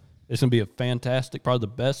yourself. It's going to be a fantastic, probably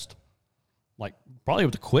the best, probably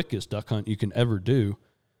the quickest duck hunt you can ever do.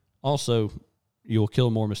 Also, you'll kill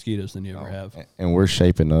more mosquitoes than you ever have. And we're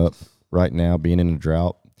shaping up right now, being in a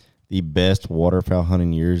drought. The best waterfowl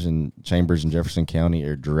hunting years in Chambers and Jefferson County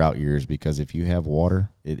are drought years because if you have water,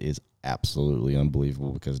 it is absolutely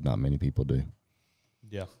unbelievable because not many people do.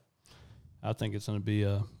 Yeah. I think it's going to be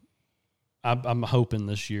I'm hoping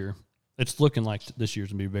this year. It's looking like this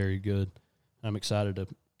year's going to be very good. I'm excited to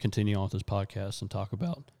continue on with this podcast and talk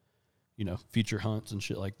about, future hunts and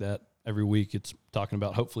shit like that. Every week it's talking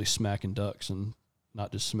about hopefully smacking ducks and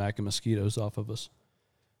not just smacking mosquitoes off of us.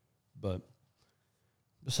 But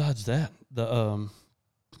besides that, so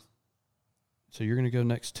you're going to go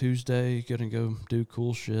next Tuesday, going to go do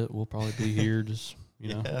cool shit. We'll probably be here just,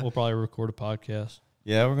 we'll probably record a podcast.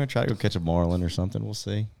 Yeah, we're going to try to go catch a marlin or something. We'll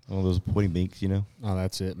see. One of those pointy beaks, Oh,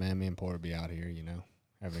 that's it, man. Me and Porter will be out here,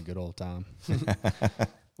 having a good old time.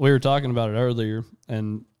 We were talking about it earlier,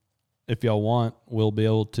 and if y'all want, we'll be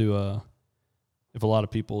able to, if a lot of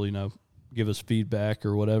people, give us feedback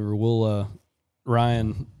or whatever, we'll,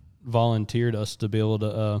 Ryan volunteered us to be able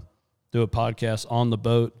to do a podcast on the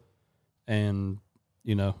boat and,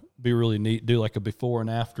 be really neat, do like a before and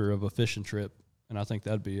after of a fishing trip. And I think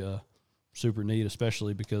that'd be super neat,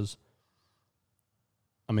 especially because,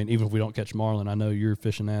 even if we don't catch marlin, I know you're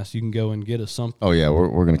fishing ass. You can go and get us something. Oh, yeah,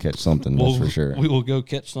 we're going to catch something, that's for sure. We will go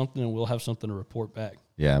catch something, and we'll have something to report back.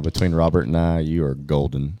 Yeah, between Robert and I, you are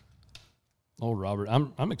golden. Oh, Robert,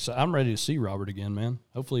 I'm excited. I'm ready to see Robert again, man.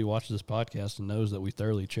 Hopefully he watches this podcast and knows that we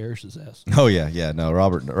thoroughly cherish his ass. Oh, yeah. No,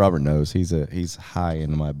 Robert knows. He's high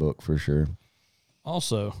in my book for sure.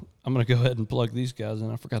 Also, I'm going to go ahead and plug these guys in.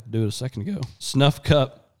 I forgot to do it a second ago. Snuff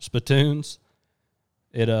Cup Spittoons.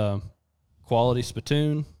 Quality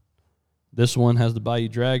spittoon. This one has the Bayou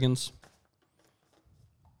Dragons.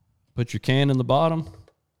 Put your can in the bottom,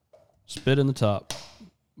 spit in the top.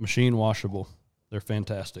 Machine washable. They're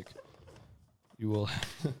fantastic. You will.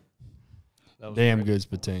 Damn good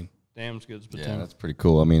spittoon. Damn good spittoon. Yeah, that's pretty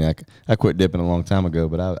cool. I quit dipping a long time ago,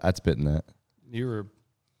 but I'd spit in that. You were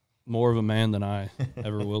more of a man than I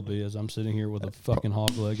ever will be as I'm sitting here with a fucking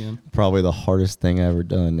hog leg in. Probably the hardest thing I ever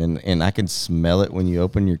done. And I can smell it when you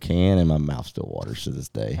open your can, and my mouth still waters to this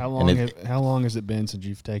day. How long has it been since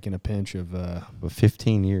you've taken a pinch of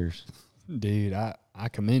 15 years. Dude, I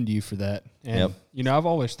commend you for that. And, I've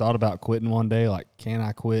always thought about quitting one day. Like, can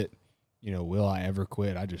I quit? Will I ever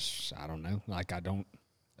quit? I don't know. Like, I don't.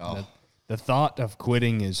 Oh. The thought of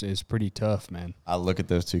quitting is pretty tough, man. I look at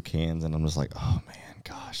those 2 cans, and I'm just like, oh, man.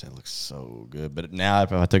 Gosh, that looks so good. But now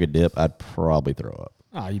if I took a dip, I'd probably throw up.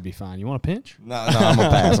 Oh, you'd be fine. You want a pinch? No, I'm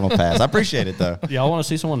going to pass. I appreciate it, though. Yeah, I want to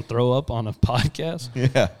see someone throw up on a podcast.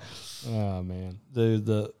 Yeah. Oh, man.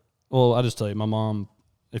 Well, I just tell you, my mom,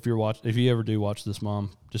 if you ever do watch this, Mom,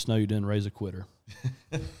 just know you didn't raise a quitter.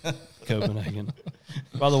 Copenhagen.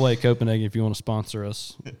 By the way, Copenhagen, if you want to sponsor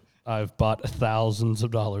us, I've bought thousands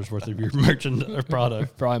of dollars worth of your merchandise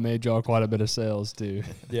product. Probably made y'all quite a bit of sales too.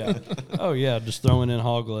 Yeah. Oh yeah, just throwing in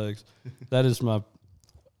hog legs. That is my.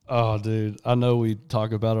 Oh, dude, I know we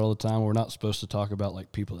talk about it all the time. We're not supposed to talk about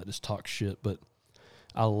like people that just talk shit, but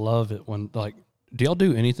I love it when do y'all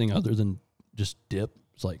do anything other than just dip?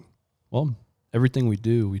 It's like, well, everything we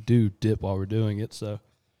do dip while we're doing it. So,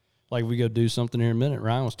 like, we go do something here in a minute.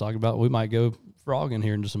 Ryan was talking about we might go frogging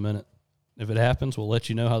here in just a minute. If it happens, we'll let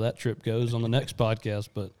you know how that trip goes on the next podcast.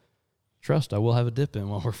 But trust, I will have a dip in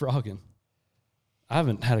while we're frogging. I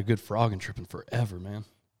haven't had a good frogging trip in forever, man.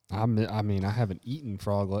 I mean, I haven't eaten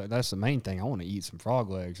frog legs. That's the main thing. I want to eat some frog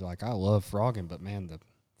legs. Like, I love frogging, but, man, the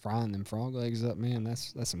frying them frog legs up, man,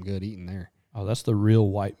 that's some good eating there. Oh, that's the real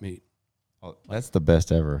white meat. Oh, that's the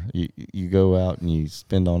best ever. You go out and you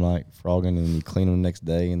spend all night frogging and you clean them the next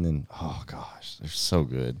day, and then, oh, gosh, they're so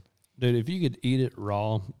good. Dude, if you could eat it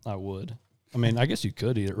raw, I would. I mean, I guess you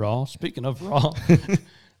could eat it raw. Speaking of raw,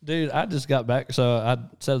 dude, I just got back. So I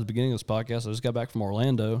said at the beginning of this podcast, I just got back from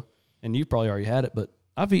Orlando, and you probably already had it, but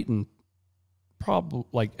I've eaten probably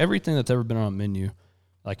like everything that's ever been on a menu,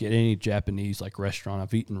 like at any Japanese like restaurant.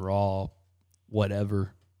 I've eaten raw,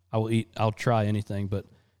 whatever. I'll try anything, but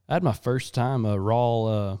I had my first time a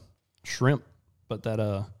raw shrimp, but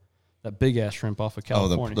that big ass shrimp off of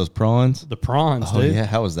California. Oh, those prawns? The prawns, oh, dude. Yeah,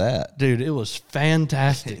 how was that? Dude, it was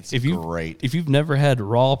fantastic. It's great. If you've never had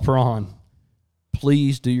raw prawn,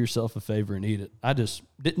 please do yourself a favor and eat it. I just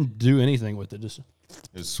didn't do anything with it. It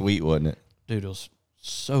was sweet, wasn't it? Dude, it was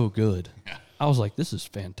so good. I was like, this is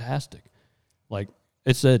fantastic. Like,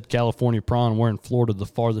 it said California prawn. We're in Florida, the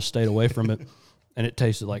farthest state away from it, and it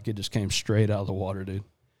tasted like it just came straight out of the water, dude.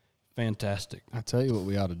 Fantastic. I tell you what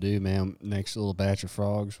we ought to do, man. Next little batch of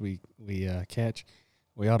frogs we catch,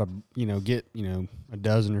 we ought to get a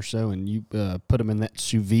dozen or so, and you put them in that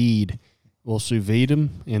sous vide. We'll sous vide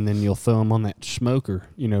them, and then you'll throw them on that smoker.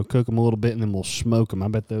 Cook them a little bit, and then we'll smoke them. I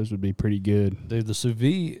bet those would be pretty good. Dude, the sous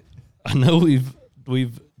vide. I know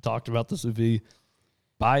we've talked about the sous vide.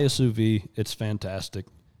 Buy a sous vide. It's fantastic.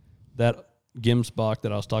 That Gimsbach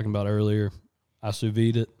that I was talking about earlier, I sous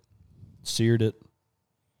vide it, seared it.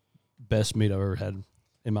 Best meat I've ever had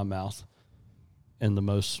in my mouth in the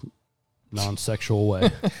most non-sexual way.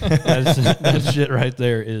 That shit right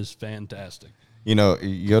there is fantastic. You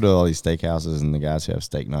go to all these steakhouses and the guys who have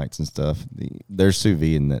steak nights and stuff, they're sous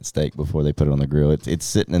vide in that steak before they put it on the grill. It's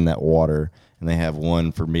sitting in that water, and they have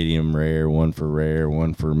one for medium rare, one for rare,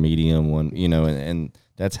 one for medium, and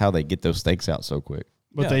that's how they get those steaks out so quick.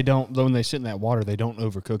 But they don't, when they sit in that water, they don't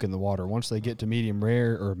overcook in the water. Once they get to medium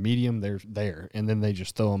rare or medium, they're there. And then they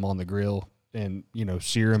just throw them on the grill and,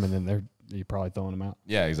 sear them, and then you're probably throwing them out.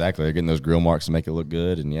 Yeah, exactly. They're getting those grill marks to make it look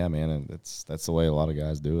good. And, yeah, man, that's the way a lot of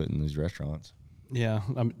guys do it in these restaurants. Yeah.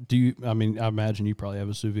 I imagine you probably have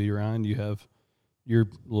a sous vide, Ryan. You have your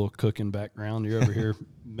little cooking background. You're over here,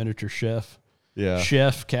 miniature chef. Yeah.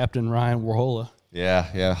 Chef Captain Ryan Warhola.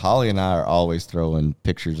 Yeah. Holly and I are always throwing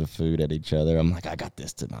pictures of food at each other. I'm like, I got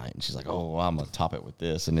this tonight. And she's like, oh, well, I'm going to top it with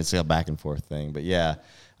this. And it's a back and forth thing. But, yeah,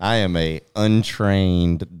 I am a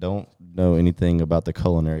untrained, don't know anything about the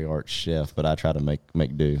culinary arts chef, but I try to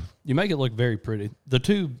make do. You make it look very pretty. The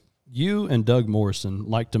two, you and Doug Morrison,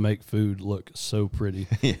 like to make food look so pretty.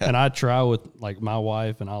 Yeah. And I try with, like, my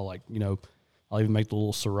wife, and I'll even make the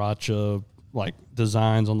little sriracha like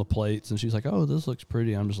designs on the plates, and she's like, oh, this looks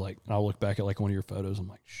pretty. I'm just like, and I'll look back at like one of your photos. I'm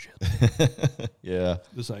like, shit. Yeah.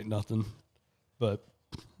 This ain't nothing. But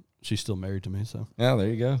she's still married to me, so. Yeah, there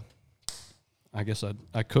you go. I guess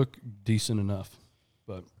I cook decent enough,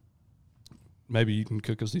 but maybe you can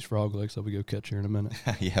cook us these frog legs that we go catch here in a minute.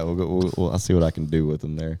 Yeah, I'll see what I can do with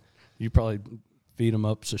them there. You probably feed them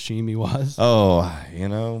up sashimi wise. Oh,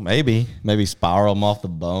 maybe spiral them off the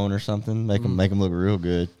bone or something. Make them look real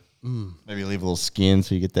good. Maybe leave a little skin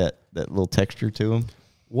so you get that little texture to them.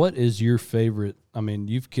 What is your favorite? I mean,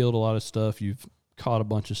 you've killed a lot of stuff. You've caught a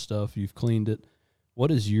bunch of stuff. You've cleaned it.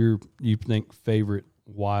 What is you think, favorite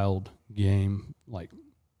wild game? Like,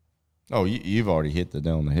 oh, you've already hit the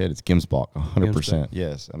nail on the head. It's Gimsbach, 100%.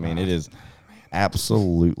 Yes. I mean, it is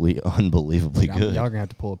absolutely unbelievably good. Y'all gonna have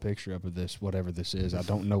to pull a picture up of this, whatever this is. I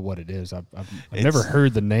don't know what it is. I've never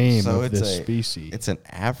heard the name of this species. It's an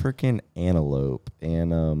African antelope,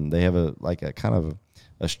 and they have a kind of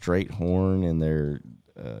a straight horn, and they're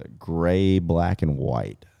gray, black, and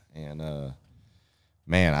white. And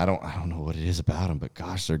man, I don't know what it is about them, but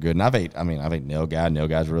gosh, they're good. And I've ate nilgai.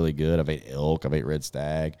 Nilgai's really good. I've ate elk. I've ate red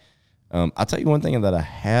stag. I'll tell you one thing that I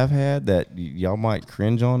have had that y'all might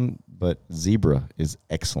cringe on, but zebra is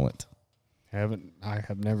excellent. I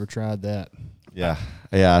have never tried that.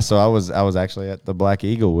 Yeah. So I was actually at the Black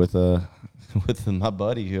Eagle with my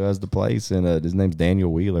buddy who has the place, and his name's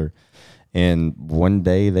Daniel Wheeler. And one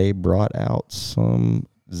day they brought out some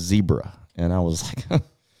zebra, and I was like,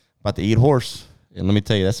 about to eat horse. And let me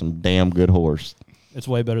tell you, that's some damn good horse. It's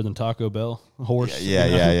way better than Taco Bell horse.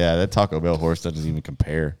 Yeah. That Taco Bell horse doesn't even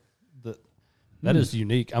compare. That is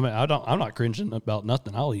unique. I mean, I'm not cringing about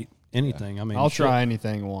nothing. I'll eat anything. I mean, I'll try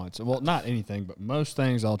anything once. Well, not anything, but most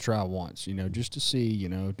things I'll try once, just to see,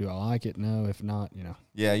 do I like it? No, if not,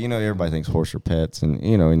 Yeah, everybody thinks horse are pets, and,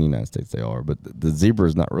 in the United States they are. But the zebra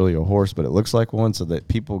is not really a horse, but it looks like one, so that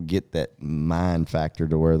people get that mind factor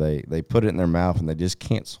to where they put it in their mouth and they just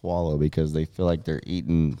can't swallow because they feel like they're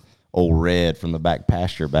eating old red from the back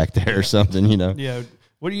pasture back there or something, Yeah.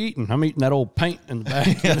 What are you eating? I'm eating that old paint in the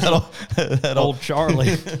back. Yeah, that old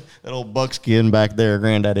Charlie. That old buckskin back there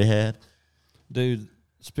Granddaddy had. Dude,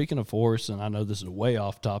 speaking of horse, and I know this is way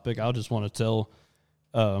off topic, I just want to tell,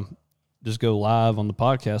 just go live on the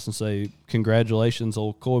podcast and say congratulations,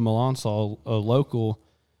 old Coy Melansaw, a local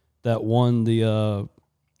that won the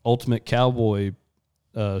Ultimate Cowboy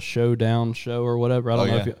Showdown show or whatever. I don't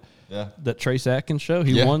know if that Trace Atkins show.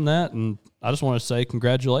 He won that, and I just want to say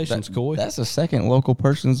congratulations, Coy. That's the second local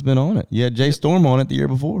person that's been on it. You had Jay Storm on it the year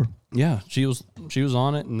before. Yeah, she was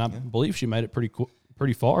on it, and I believe she made it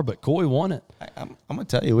pretty far, but Coy won it. I'm gonna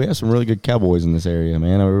tell you, we have some really good cowboys in this area,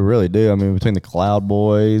 man. We really do. I mean, between the Cloud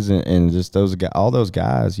Boys and just those guys, all those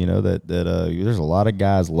guys, that there's a lot of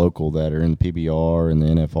guys local that are in the PBR and the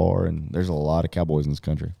NFR, and there's a lot of cowboys in this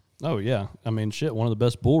country. Oh yeah, I mean, shit, one of the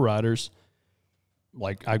best bull riders.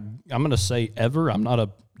 Like I'm gonna say ever. I'm not a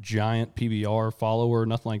giant PBR follower or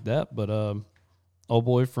nothing like that, but old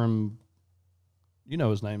boy from,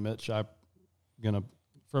 his name, Mitch.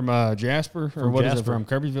 From Jasper, or what Jasper. Is it from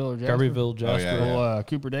Kirbyville or Jasper? Kirbyville, Jasper. Oh, yeah. Well,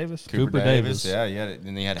 Cooper Davis. Cooper Davis. Yeah.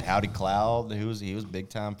 And he had Howdy Cloud. He was big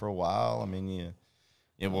time for a while. I mean,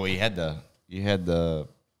 well, you had the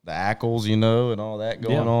Ackles, and all that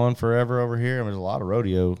going on forever over here. I mean, there's a lot of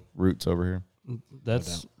rodeo roots over here.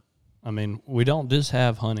 I mean, we don't just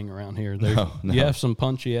have hunting around here. No. You have some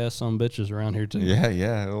punchy ass some bitches around here too.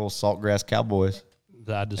 Yeah, little saltgrass cowboys.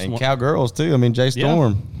 And cowgirls too. I mean, Jay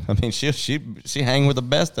Storm. Yeah. I mean, she hang with the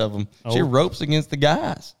best of them. She ropes against the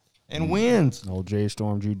guys and wins. Old Jay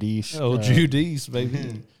Storm Judice. Judice,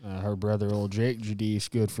 baby. Her brother, old Jake Judice,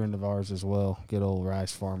 good friend of ours as well. Good old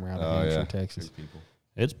rice farmer out of Hampshire, Texas.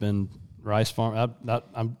 It's been rice farm.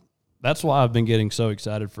 That's why I've been getting so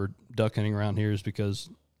excited for duck hunting around here, is because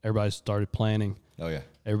everybody's started planting. Oh yeah,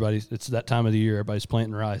 it's that time of the year. Everybody's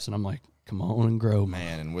planting rice, and I'm like, come on and grow,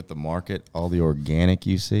 man. And with the market, all the organic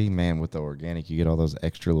you see, man. With the organic, you get all those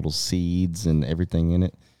extra little seeds and everything in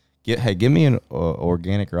it. Give me an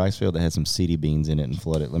organic rice field that has some seedy beans in it and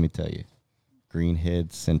flood it. Let me tell you,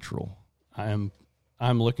 Greenhead Central. I'm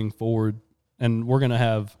looking forward, and we're gonna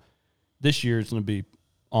have this year. It's gonna be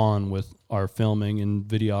on with our filming and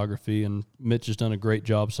videography, and Mitch has done a great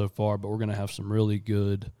job so far, but we're going to have some really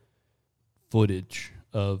good footage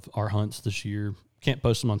of our hunts this year. Can't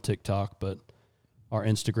post them on TikTok, but our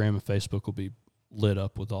Instagram and Facebook will be lit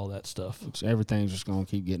up with all that stuff. So everything's just going to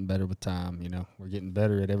keep getting better with time. We're getting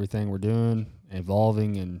better at everything we're doing,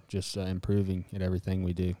 evolving, and just improving at everything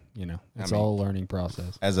we do. It's all a learning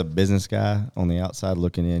process. As a business guy on the outside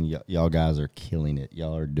looking in, y'all guys are killing it.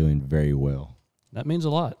 Y'all are doing very well. That means a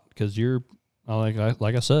lot, because you're, like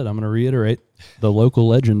I said, I'm going to reiterate, the local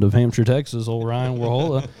legend of Hampshire, Texas, old Ryan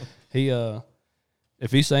Warhola. He,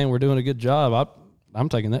 if he's saying we're doing a good job, I'm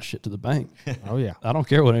taking that shit to the bank. Oh yeah, I don't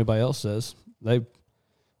care what anybody else says. A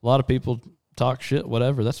lot of people talk shit,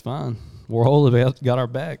 whatever. That's fine. Warhola got our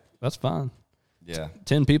back. That's fine. Yeah,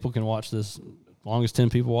 10 people can watch this. As long as 10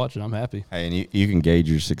 people watch it, I'm happy. Hey, and you can gauge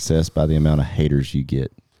your success by the amount of haters you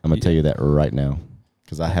get. I'm gonna tell you that right now,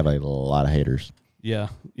 because I have a lot of haters. Yeah,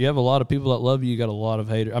 you have a lot of people that love you. You got a lot of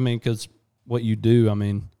haters. I mean, because what you do, I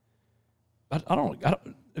mean, I don't.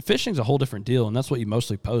 Fishing's a whole different deal, and that's what you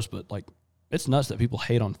mostly post. But like, it's nuts that people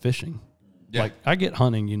hate on fishing. Yeah. Like, I get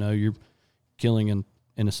hunting. You're killing an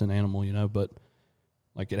innocent animal. But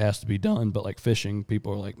like, it has to be done. But like fishing,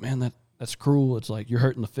 people are like, man, that's cruel. It's like you're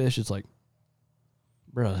hurting the fish. It's like,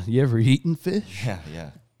 bruh, you ever eaten fish?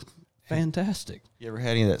 Yeah. Fantastic. You ever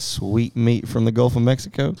had any of that sweet meat from the Gulf of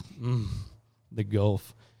Mexico? The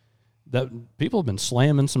Gulf. That people have been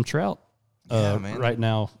slamming some trout right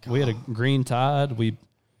now. God. We had a green tide. We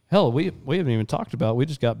haven't even talked about. We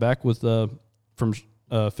just got back with from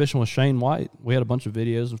fishing with Shane White. We had a bunch of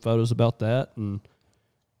videos and photos about that, and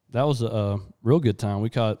that was a real good time. We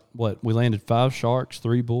caught we landed 5 sharks,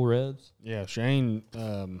 3 bull reds. Yeah, Shane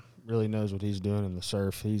really knows what he's doing in the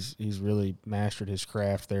surf. He's really mastered his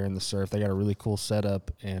craft there in the surf. They got a really cool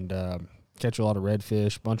setup and catch a lot of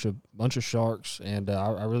redfish, bunch of sharks, and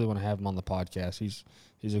I really want to have him on the podcast.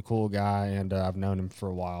 He's a cool guy, and I've known him for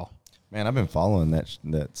a while. Man, I've been following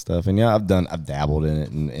that stuff, and yeah, I've dabbled in it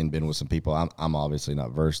and been with some people. I'm obviously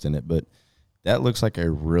not versed in it, but that looks like a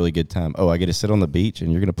really good time. Oh, I get to sit on the beach,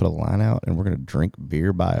 and you're gonna put a line out, and we're gonna drink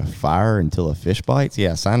beer by a fire until a fish bites.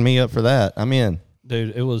 Yeah, sign me up for that. I'm in.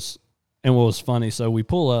 Dude, it was And what was funny, so we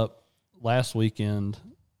pull up last weekend,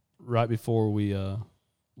 right before we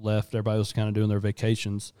left. Everybody was kind of doing their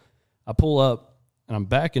vacations. I pull up, and I'm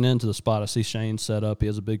backing into the spot. I see Shane set up. He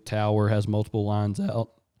has a big tower, has multiple lines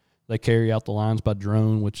out. They carry out the lines by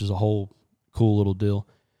drone, which is a whole cool little deal.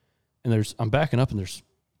 And I'm backing up, and there's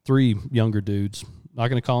 3 younger dudes. Not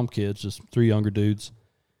going to call them kids, just 3 younger dudes.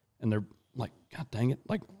 And they're like, God dang it,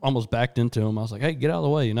 like almost backed into them. I was like, hey, get out of the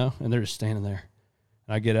way, And they're just standing there.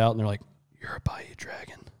 And I get out, and they're like, you're a Bayou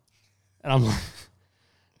Dragon. And I'm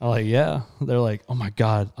like, yeah. They're like, oh, my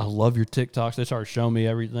God, I love your TikToks. They started showing me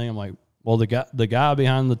everything. I'm like, well, the guy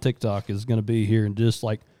behind the TikTok is going to be here in just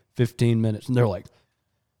like 15 minutes. And they're like,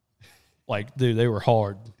 dude, they were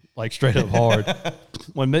hard, like straight up hard.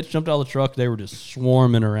 When Mitch jumped out of the truck, they were just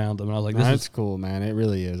swarming around them. And I was like, that's cool, man. It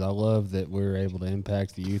really is. I love that we're able to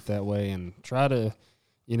impact the youth that way and try to,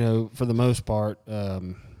 for the most part,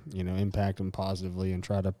 impact them positively and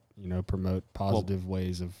try to, promote positive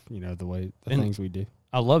ways of, the things we do.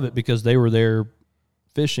 I love it because they were there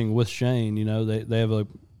fishing with Shane. They have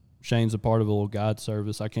Shane's a part of a little guide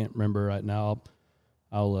service. I can't remember right now.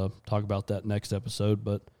 I'll talk about that next episode,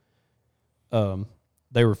 but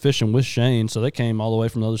they were fishing with Shane, so they came all the way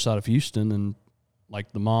from the other side of Houston, and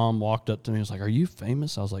like the mom walked up to me and was like, are you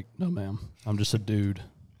famous? I was like, no, ma'am, I'm just a dude,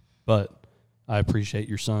 but I appreciate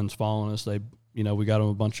your sons following us. They, we got them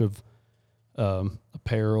a bunch of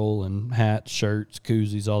apparel and hats, shirts,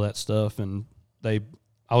 koozies, all that stuff, and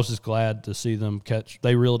I was just glad to see them catch.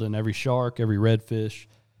 They reeled in every shark, every redfish,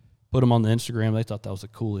 put them on the Instagram. They thought that was the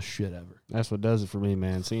coolest shit ever. That's what does it for me,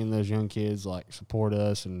 man. Seeing those young kids like support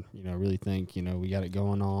us and, really think, we got it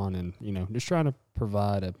going on and, just trying to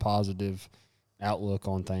provide a positive outlook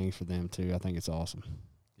on things for them too. I think it's awesome.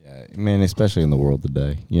 Yeah, man, especially in the world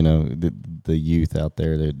today, the youth out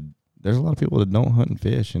there, there's a lot of people that don't hunt and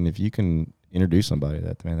fish. And if you can introduce somebody to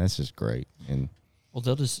that, man, that's just great. And well,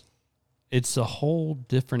 it's a whole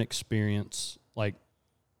different experience. Like,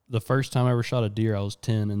 the first time I ever shot a deer, I was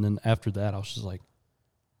 10, and then after that, I was just like,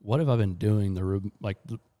 what have I been doing the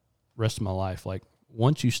rest of my life? Like,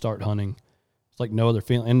 once you start hunting, it's like no other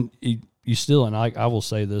feeling. And you still, and I will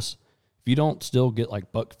say this, if you don't still get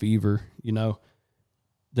like buck fever,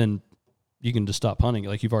 then you can just stop hunting.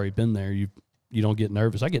 Like, you've already been there. You don't get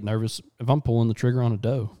nervous. I get nervous if I'm pulling the trigger on a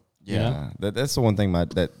doe. Yeah, that's the one thing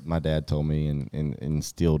that my dad told me and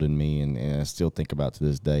instilled in me, and I still think about to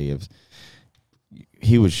this day. If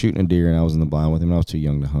he was shooting a deer and I was in the blind with him, I was too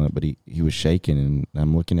young to hunt, but he was shaking, and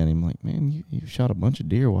I'm looking at him like, man, you shot a bunch of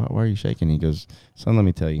deer. Why are you shaking? He goes, son, let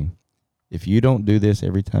me tell you, if you don't do this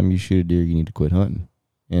every time you shoot a deer, you need to quit hunting.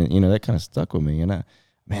 And that kind of stuck with me. And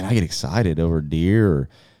I get excited over deer or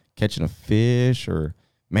catching a fish, or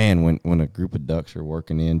man, when a group of ducks are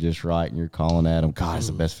working in just right and you're calling at them, God, it's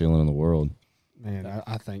the best feeling in the world. Man,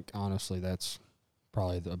 I think, honestly, that's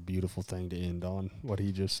probably a beautiful thing to end on, what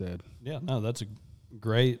he just said. Yeah, no, that's a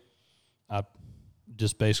great. I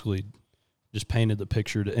just basically just painted the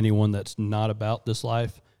picture to anyone that's not about this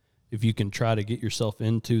life. If you can try to get yourself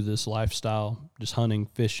into this lifestyle, just hunting,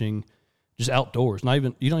 fishing, just outdoors, you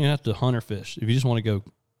don't even have to hunt or fish. If you just want to go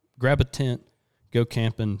grab a tent, go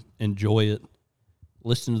camping, enjoy it,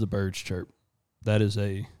 listen to the birds chirp.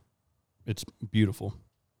 It's beautiful.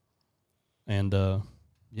 And,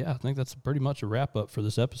 I think that's pretty much a wrap up for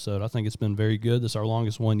this episode. I think it's been very good. This is our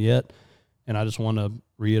longest one yet. And I just want to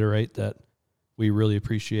reiterate that we really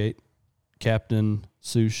appreciate Captain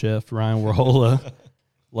Sous Chef Ryan Warhola,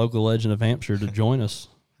 local legend of Hampshire, to join us.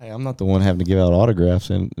 Hey, I'm not the one having to give out autographs,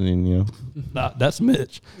 and Nah, that's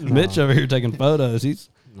Mitch. No. Mitch over here taking photos. He's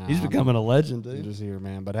becoming a legend, dude. I'm just here,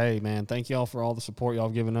 man. But, hey, man, thank y'all for all the support y'all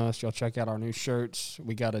have given us. Y'all check out our new shirts.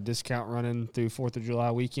 We got a discount running through 4th of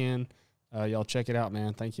July weekend. Y'all check it out,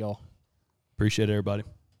 man. Thank y'all. Appreciate it, everybody.